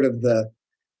sort of the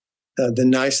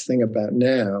nice thing about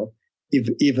now.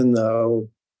 Even though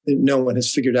no one has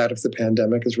figured out if the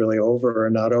pandemic is really over or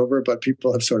not over, but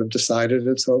people have sort of decided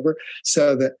it's over.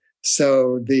 So the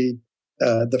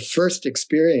first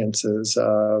experiences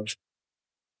of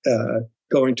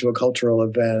going to a cultural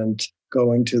event,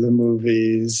 going to the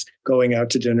movies, going out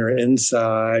to dinner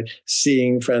inside,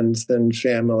 seeing friends and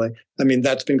family. I mean,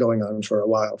 that's been going on for a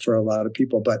while for a lot of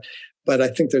people, but I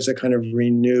think there's a kind of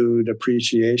renewed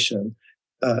appreciation,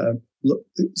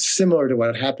 similar to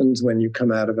what happens when you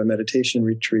come out of a meditation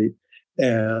retreat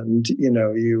and,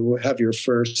 you have your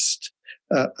first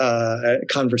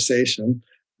conversation,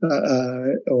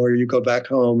 or you go back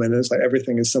home and it's like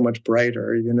everything is so much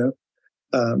brighter,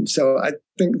 So I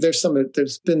think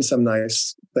there's been some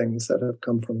nice things that have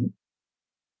come from it.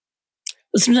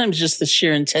 But sometimes just the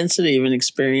sheer intensity of an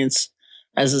experience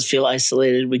has us feel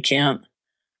isolated. We can't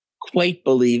quite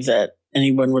believe that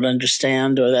anyone would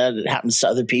understand, or that it happens to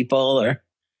other people, or,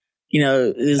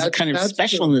 there's a kind of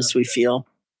specialness we feel.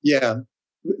 Yeah.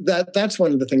 That's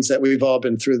one of the things that we've all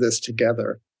been through this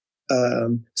together.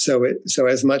 So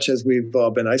as much as we've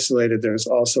all been isolated, there's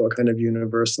also a kind of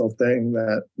universal thing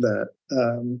that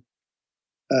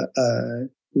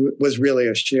was really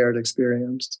a shared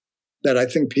experience that I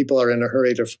think people are in a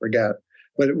hurry to forget.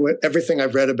 But everything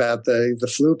I've read about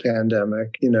the flu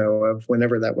pandemic, of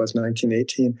whenever that was,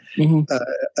 1918,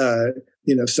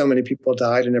 so many people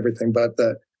died and everything, but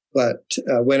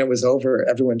when it was over,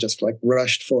 everyone just like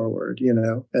rushed forward,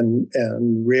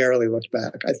 and rarely looked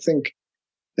back. I think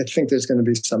I think there's going to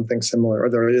be something similar, or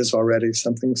there is already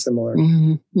something similar.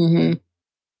 Mm-hmm. Mm-hmm.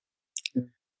 Yeah.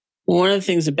 Well, one of the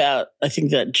things about, I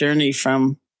think, that journey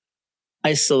from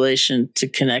isolation to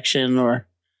connection, or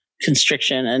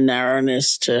constriction and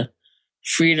narrowness to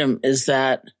freedom, is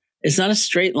that it's not a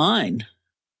straight line.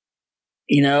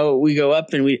 We go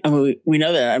up and we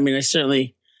know that. I mean, I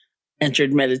certainly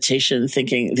entered meditation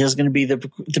thinking there's going to be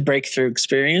the breakthrough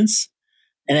experience.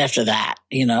 And after that,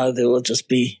 there will just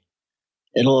be,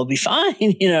 it'll all be fine.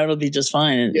 It'll be just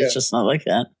fine. And it's just not like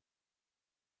that.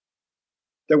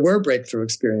 There were breakthrough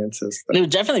experiences. There were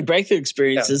definitely breakthrough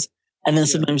experiences. Yeah. And then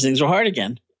sometimes things were hard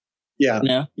again.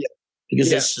 Yeah. Because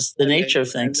that's just the nature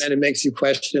of things. And then it makes you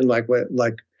question,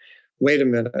 wait a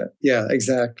minute. Yeah,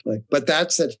 exactly. But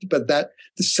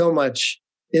so much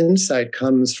insight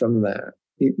comes from that,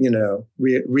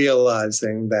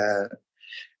 realizing that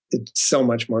it's so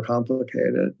much more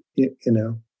complicated,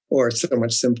 or so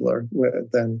much simpler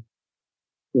than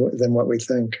what we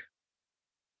think.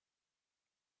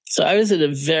 So I was at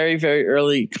a very, very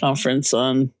early conference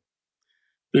on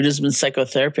Buddhism and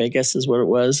psychotherapy, I guess is what it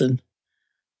was. And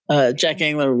Jack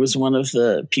Engler was one of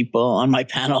the people on my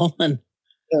panel. And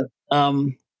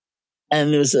and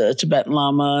there was a Tibetan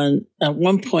Lama. And at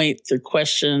one point, the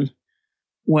question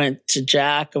went to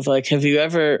Jack of have you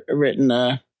ever written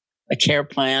a care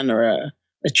plan or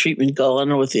a treatment goal? I don't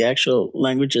know what the actual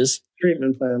language is.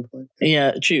 Treatment plan. Yeah,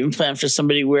 a treatment plan for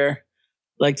somebody where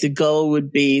the goal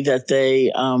would be that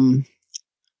they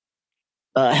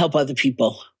help other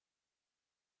people.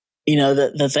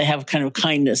 That they have kind of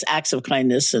kindness, acts of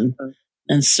kindness and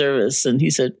service. And he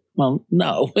said, well,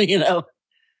 no,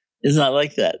 it's not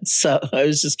like that. So I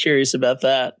was just curious about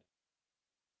that.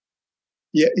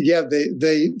 Yeah.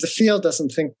 The field doesn't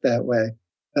think that way.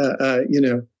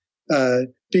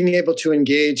 Being able to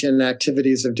engage in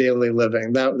activities of daily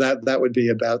living, that would be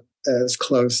about as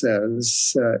close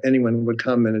as anyone would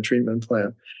come in a treatment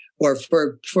plan. Or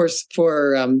for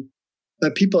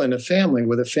people in a family,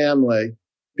 with a family,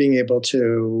 being able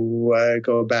to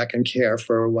go back and care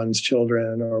for one's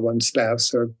children or one's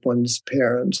spouse or one's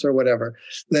parents or whatever,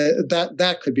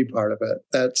 that could be part of it.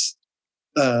 That's,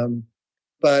 no.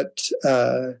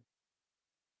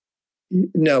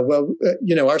 Well,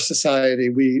 our society,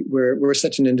 we're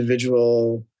such an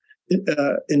individually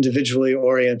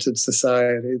oriented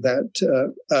society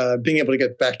that being able to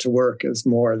get back to work is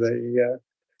more the.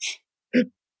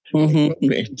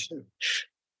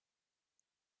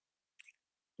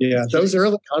 Yeah, those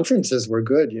early conferences were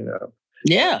good,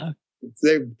 Yeah.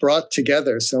 They brought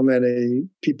together so many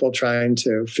people trying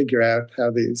to figure out how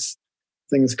these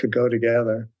things could go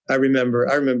together. I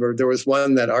remember there was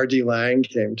one that R.D. Laing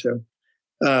came to,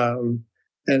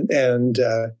 and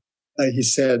he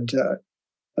said,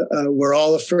 we're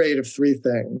all afraid of three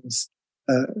things,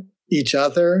 each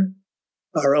other,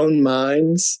 our own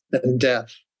minds, and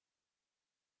death.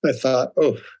 I thought,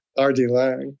 R.D.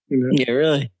 Laing. Yeah,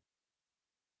 really.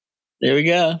 There we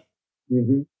go.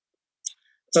 Mm-hmm.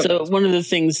 So one of the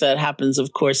things that happens,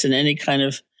 of course, in any kind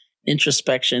of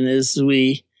introspection is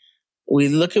we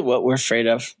look at what we're afraid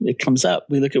of. It comes up.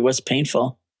 We look at what's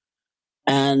painful.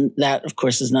 And that, of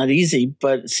course, is not easy,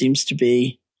 but it seems to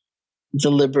be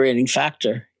the liberating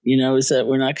factor, is that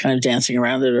we're not kind of dancing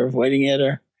around it or avoiding it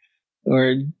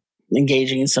or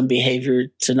engaging in some behavior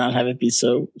to not have it be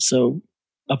so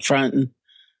upfront and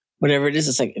whatever it is.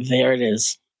 It's there it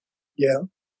is. Yeah.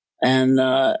 And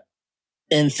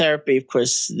in therapy, of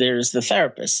course, there's the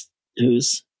therapist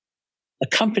who's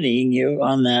accompanying you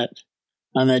on that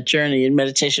journey. In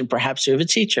meditation, perhaps you have a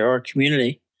teacher or a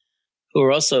community who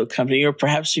are also accompanying you, or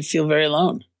perhaps you feel very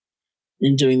alone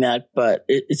in doing that. But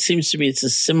it seems to me it's a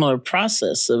similar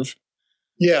process of.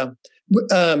 Yeah.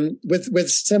 With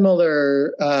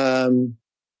similar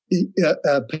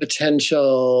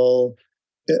potential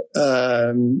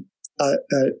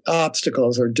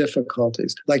obstacles or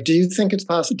difficulties. Do you think it's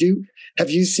possible?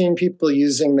 Have you seen people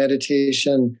using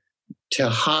meditation to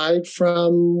hide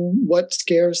from what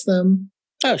scares them?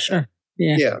 Oh, sure.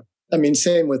 Yeah. Yeah. I mean,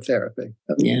 same with therapy.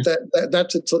 That's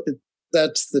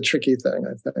the tricky thing,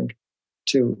 I think,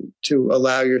 to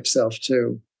allow yourself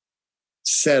to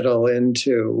settle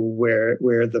into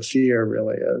where the fear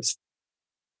really is.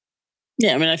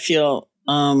 Yeah. I mean, I feel,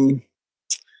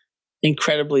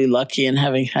 incredibly lucky in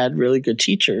having had really good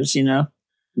teachers,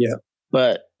 Yeah.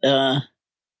 But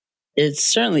it's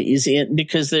certainly easy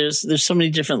because there's so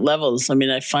many different levels. I mean,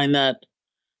 I find that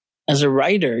as a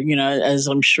writer, as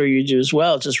I'm sure you do as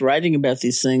well, just writing about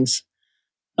these things,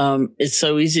 it's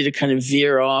so easy to kind of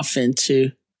veer off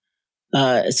into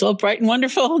it's all bright and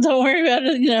wonderful. Don't worry about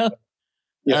it,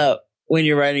 Yeah. when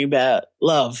you're writing about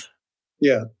love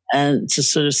Yeah. And to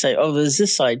sort of say, oh, there's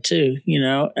this side too,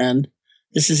 and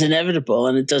this is inevitable,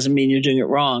 and it doesn't mean you're doing it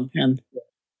wrong. And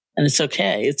it's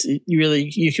okay.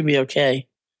 You can be okay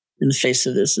in the face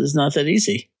of this. It's not that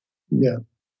easy. Yeah.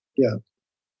 Yeah.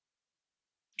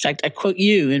 In fact, I quote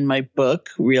you in my book,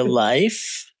 Real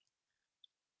Life.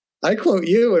 I quote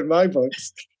you in my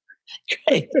books.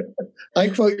 Great. I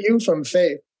quote you from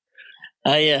Faith.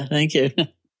 Oh, yeah. Thank you.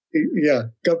 Yeah.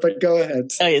 Go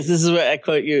ahead. Oh, yes. This is what I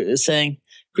quote you as saying,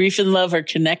 grief and love are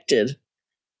connected.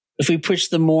 If we push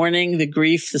the mourning, the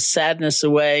grief, the sadness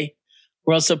away,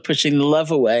 we're also pushing the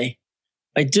love away.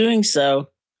 By doing so,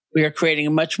 we are creating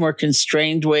a much more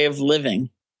constrained way of living.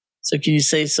 So can you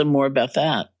say some more about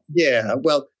that? Yeah.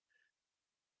 Well,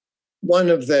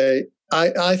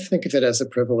 I think of it as a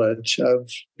privilege of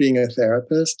being a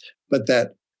therapist, but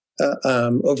that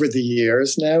over the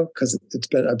years now, because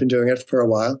I've been doing it for a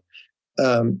while,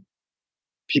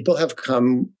 people have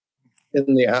come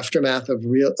in the aftermath of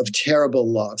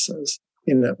terrible losses,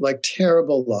 like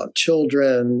terrible loss,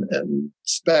 children and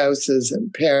spouses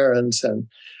and parents and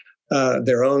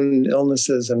their own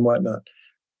illnesses and whatnot.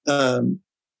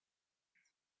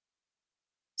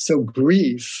 So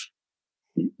grief,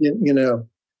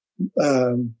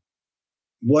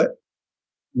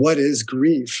 what is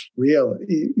grief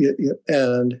really,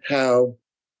 and how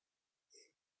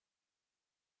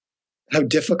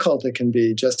difficult it can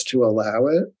be just to allow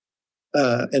it,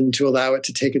 and to allow it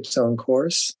to take its own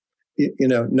course,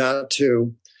 not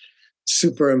to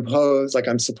superimpose, like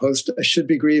I should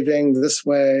be grieving this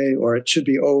way, or it should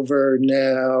be over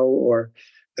now, or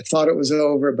I thought it was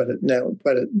over, but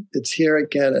it's here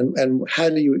again. And how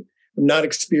do I'm not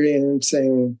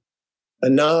experiencing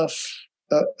enough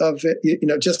of it,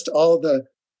 just all the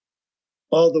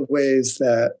ways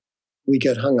that we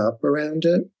get hung up around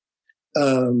it.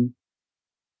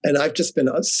 And I've just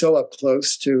been so up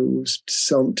close to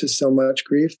so much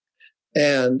grief.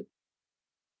 And,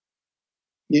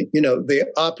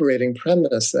 the operating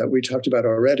premise that we talked about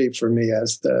already for me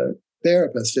as the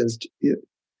therapist is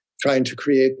trying to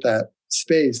create that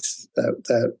space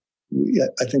that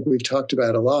I think we've talked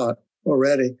about a lot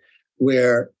already,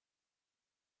 where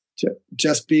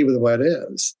just be with what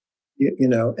is,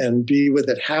 and be with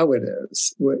it how it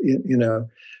is,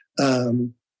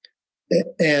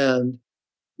 and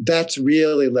that's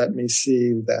really let me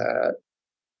see that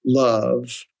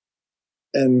love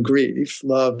and grief,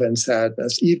 love and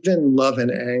sadness, even love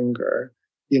and anger,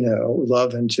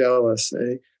 love and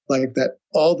jealousy, like that,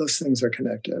 all those things are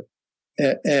connected.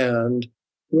 And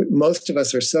most of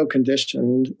us are so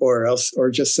conditioned or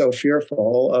just so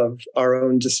fearful of our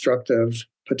own destructive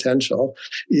potential,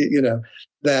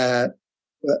 that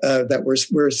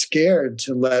we're scared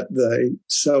to let the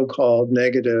so-called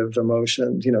negative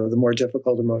emotions, the more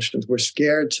difficult emotions, we're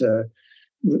scared to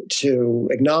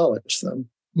acknowledge them,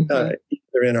 either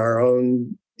in our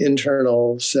own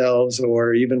internal selves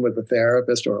or even with a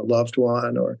therapist or a loved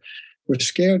one, or we're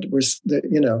scared,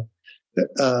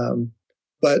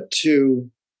 but to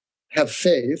have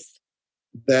faith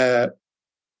that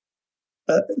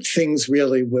things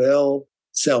really will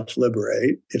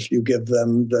self-liberate if you give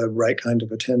them the right kind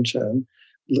of attention,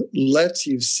 lets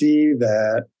you see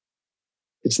that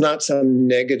it's not some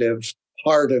negative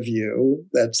part of you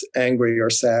that's angry or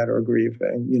sad or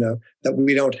grieving, that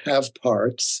we don't have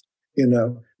parts,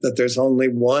 that there's only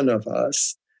one of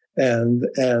us, and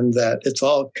that it's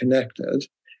all connected,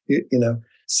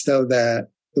 so that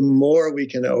the more we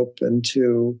can open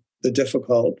to the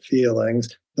difficult feelings,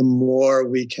 the more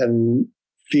we can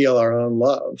feel our own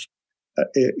love. That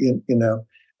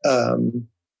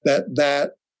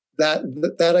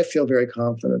I feel very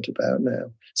confident about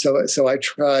now. So I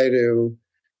try to,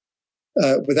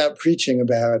 without preaching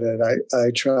about it, I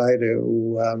try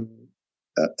to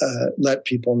let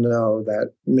people know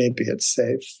that maybe it's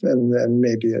safe, and then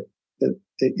maybe it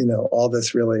all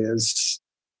this really is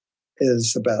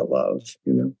about love.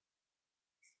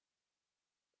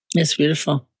 It's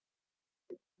beautiful.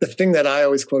 The thing that I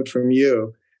always quote from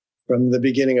you, from the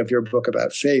beginning of your book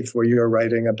about faith, where you're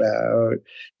writing about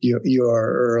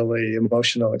your early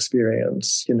emotional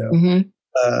experience,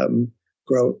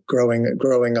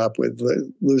 growing up with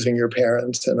losing your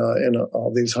parents in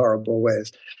all these horrible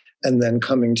ways, and then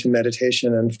coming to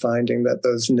meditation and finding that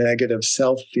those negative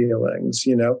self feelings,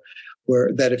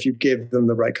 were that if you gave them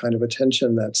the right kind of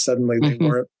attention, that suddenly they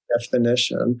weren't the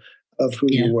definition of who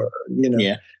you were.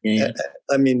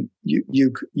 I mean,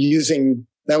 you using.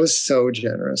 That was so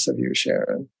generous of you,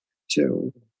 Sharon,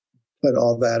 to put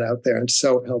all that out there, and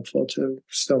so helpful to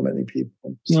so many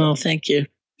people. Well, thank you.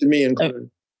 To me included.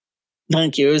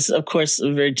 Thank you. It was, of course,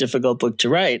 a very difficult book to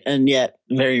write, and yet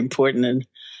very important. And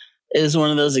it was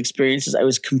one of those experiences. I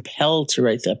was compelled to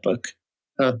write that book.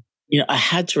 Huh. I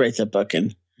had to write that book.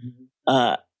 And,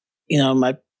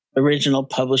 my original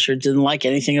publisher didn't like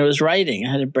anything I was writing.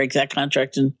 I had to break that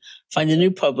contract and find a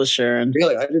new publisher. And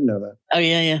Really? I didn't know that. oh,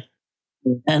 yeah.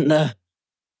 Mm-hmm. And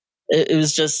it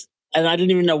was just, and I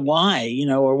didn't even know why,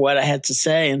 or what I had to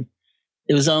say. And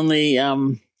it was only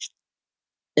in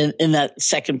that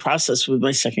second process with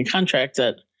my second contract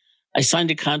that I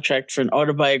signed a contract for an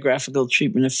autobiographical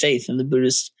treatment of faith in the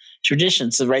Buddhist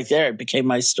tradition. So right there, it became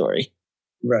my story.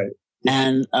 Right.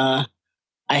 And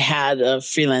I had a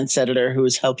freelance editor who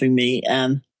was helping me,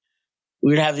 and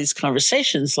we would have these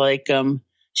conversations like,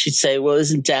 she'd say, well,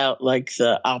 isn't doubt like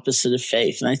the opposite of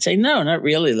faith? And I'd say, no, not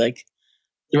really. Like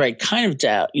the right kind of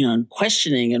doubt, and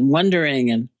questioning and wondering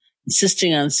and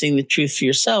insisting on seeing the truth for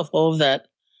yourself. All of that,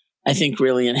 I think,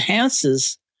 really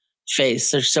enhances faith.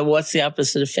 So what's the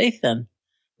opposite of faith then?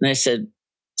 And I said,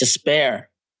 despair.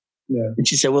 Yeah. And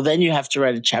she said, well, then you have to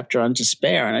write a chapter on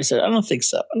despair. And I said, I don't think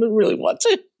so. I don't really want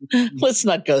to. Let's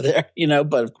not go there,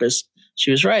 but of course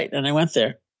she was right. And I went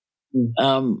there.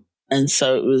 And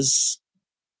so it was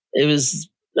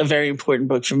a very important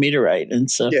book for me to write.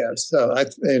 And so, yeah. So I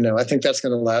think that's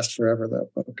going to last forever,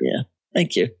 that book. Yeah.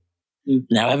 Thank you.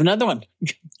 Now I have another one.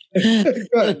 Good.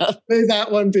 May that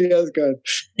one be as good.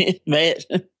 May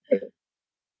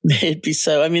it be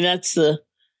so. I mean, that's the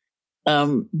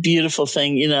beautiful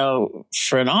thing,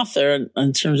 for an author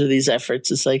in terms of these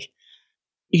efforts. It's like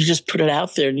you just put it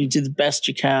out there and you do the best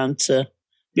you can to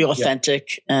be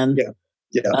authentic and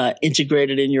integrate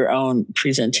it in your own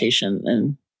presentation.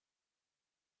 And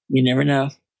you never know.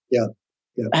 Yeah.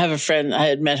 I have a friend, I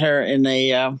had met her in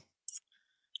a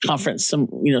conference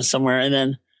somewhere, and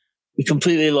then we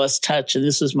completely lost touch. And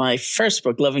this was my first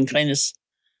book, Loving Kindness.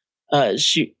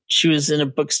 She was in a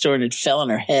bookstore and it fell on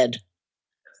her head.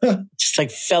 Just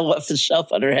like fell off the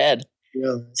shelf on her head.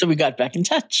 Yeah. So we got back in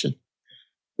touch, and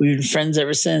we've been friends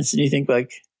ever since. And you think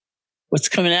like, what's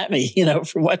coming at me?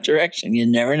 From what direction? You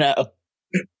never know.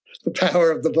 The power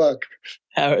of the book.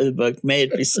 Power of the book. May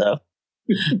it be so.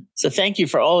 So thank you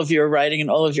for all of your writing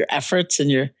and all of your efforts and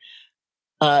your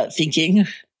thinking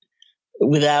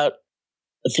without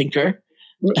a thinker.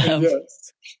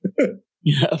 Yes.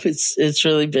 It's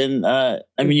really been,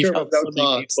 you've helped so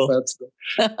many people.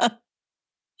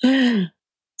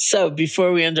 So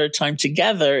before we end our time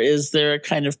together, is there a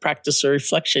kind of practice or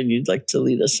reflection you'd like to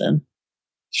lead us in?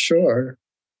 Sure.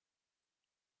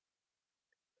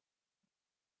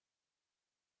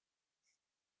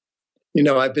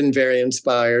 I've been very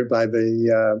inspired by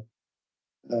the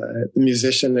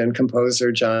musician and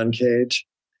composer John Cage.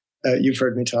 You've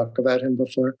heard me talk about him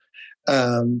before,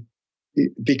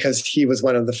 because he was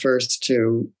one of the first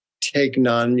to take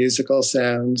non-musical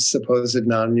sounds, supposed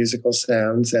non-musical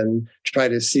sounds, and try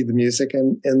to see the music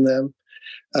in them.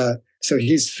 So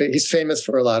he's famous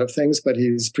for a lot of things, but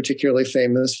he's particularly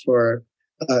famous for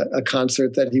a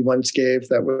concert that he once gave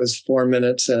that was 4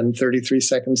 minutes and 33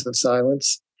 seconds of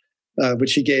silence,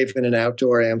 which he gave in an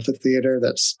outdoor amphitheater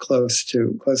that's close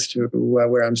to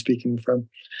where I'm speaking from.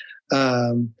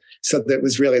 So that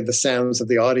was really the sounds of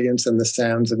the audience and the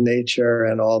sounds of nature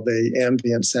and all the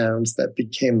ambient sounds that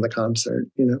became the concert,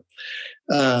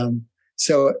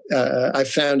 So I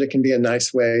found it can be a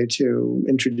nice way to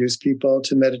introduce people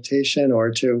to meditation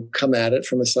or to come at it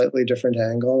from a slightly different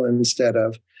angle instead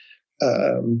of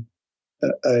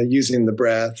using the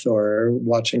breath or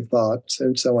watching thoughts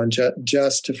and so on,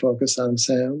 just to focus on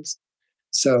sounds.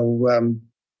 So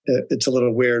it's a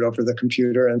little weird over the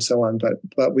computer and so on, but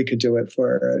we could do it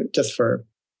for it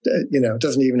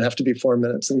doesn't even have to be 4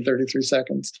 minutes and 33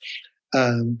 seconds.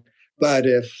 But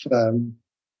if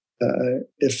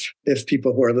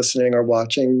people who are listening or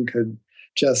watching could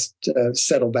just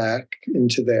settle back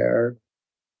into their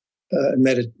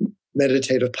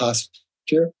meditative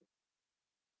posture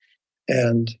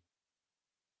and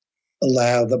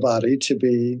allow the body to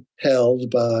be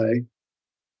held by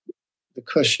the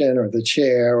cushion or the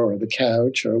chair or the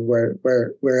couch or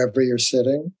wherever you're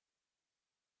sitting.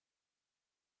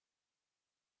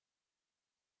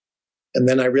 And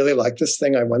then I really like this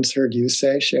thing I once heard you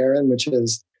say, Sharon, which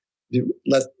is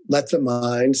let the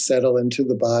mind settle into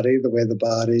the body the way the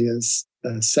body is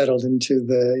settled into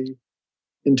the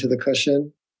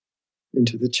cushion,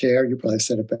 into the chair. You probably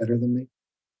said it better than me.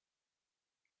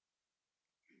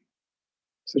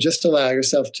 So just allow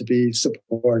yourself to be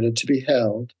supported, to be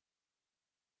held.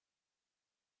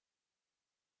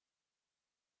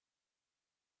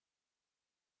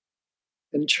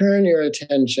 And turn your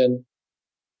attention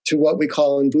to what we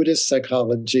call in Buddhist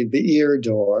psychology the ear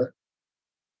door,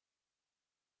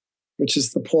 which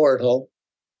is the portal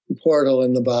portal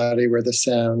in the body where the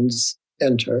sounds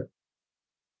enter.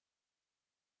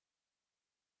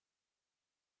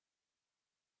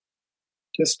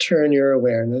 Just turn your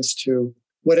awareness to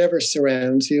whatever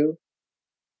surrounds you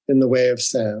in the way of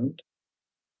sound.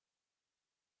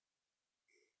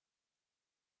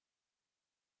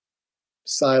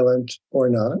 Silent or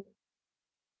not.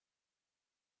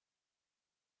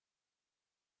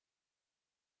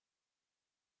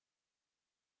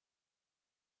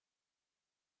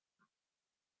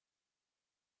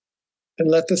 And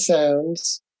let the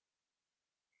sounds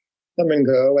come and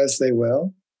go as they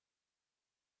will.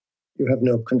 You have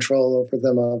no control over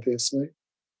them, obviously.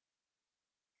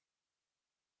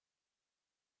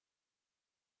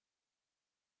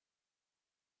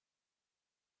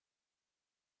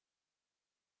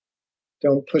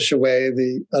 Don't push away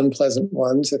the unpleasant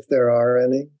ones if there are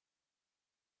any.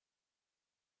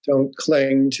 Don't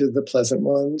cling to the pleasant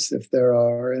ones if there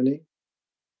are any.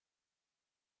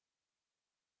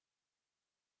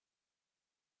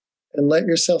 And let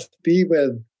yourself be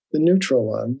with the neutral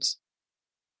ones.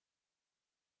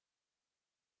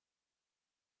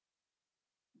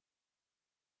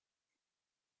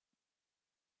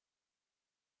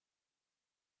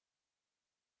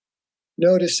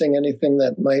 Noticing anything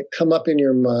that might come up in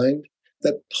your mind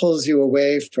that pulls you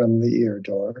away from the ear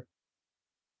door.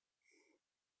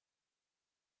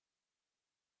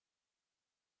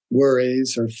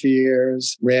 Worries or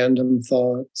fears, random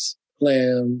thoughts,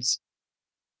 plans,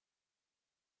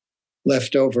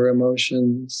 leftover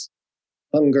emotions,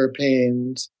 hunger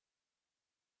pains.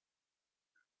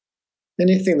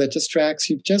 Anything that distracts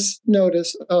you, just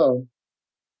notice, oh,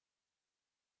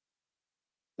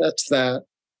 that's that.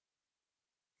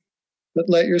 But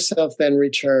let yourself then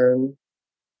return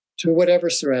to whatever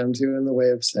surrounds you in the way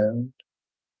of sound.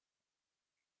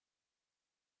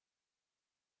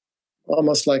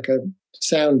 Almost like a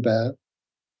sound bath.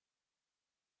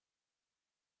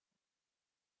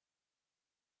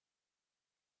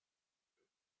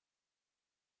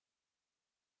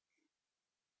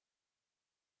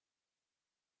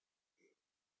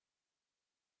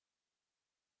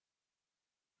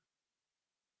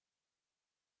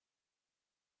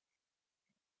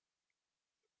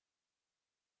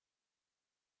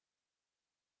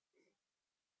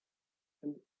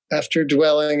 After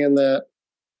dwelling in that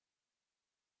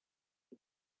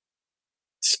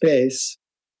space,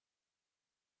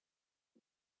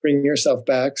 bring yourself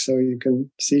back so you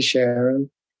can see Sharon,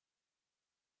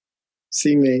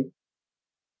 see me.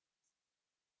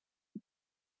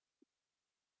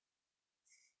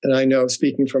 And I know,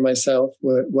 speaking for myself,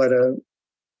 what a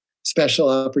special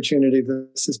opportunity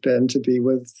this has been to be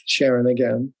with Sharon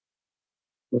again,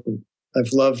 who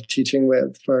I've loved teaching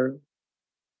with for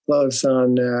close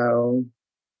on now,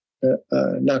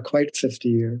 not quite 50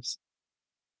 years.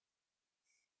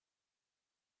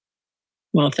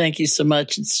 Well, thank you so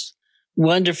much. It's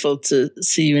wonderful to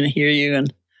see you and hear you.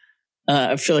 And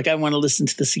I feel like I want to listen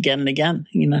to this again and again,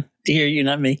 to hear you,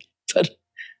 not me, but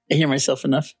I hear myself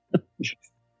enough.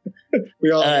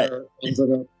 We all hear ourselves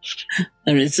enough.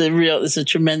 I mean, it's a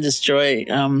tremendous joy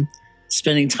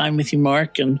spending time with you,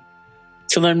 Mark. And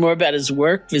to learn more about his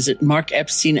work, visit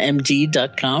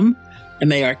markepsteinmd.com,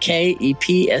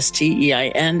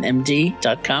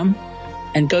 MarkEpsteinMD.com,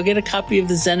 and go get a copy of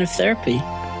The Zen of Therapy,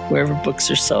 wherever books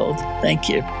are sold. Thank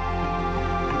you.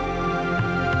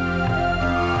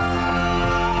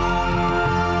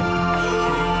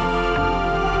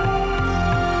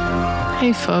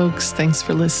 Hey folks, thanks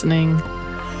for listening.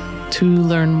 To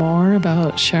learn more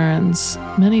about Sharon's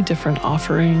many different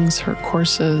offerings, her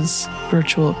courses,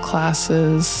 virtual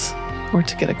classes, or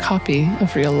to get a copy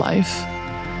of Real Life,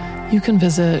 you can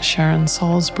visit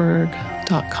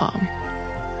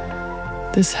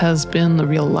SharonSalzberg.com. This has been the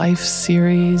Real Life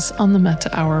series on the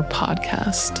Metta Hour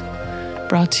podcast,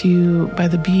 brought to you by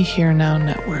the Be Here Now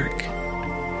Network.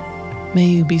 May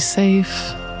you be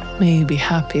safe, may you be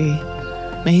happy,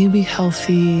 may you be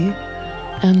healthy,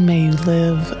 and may you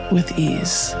live with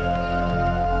ease.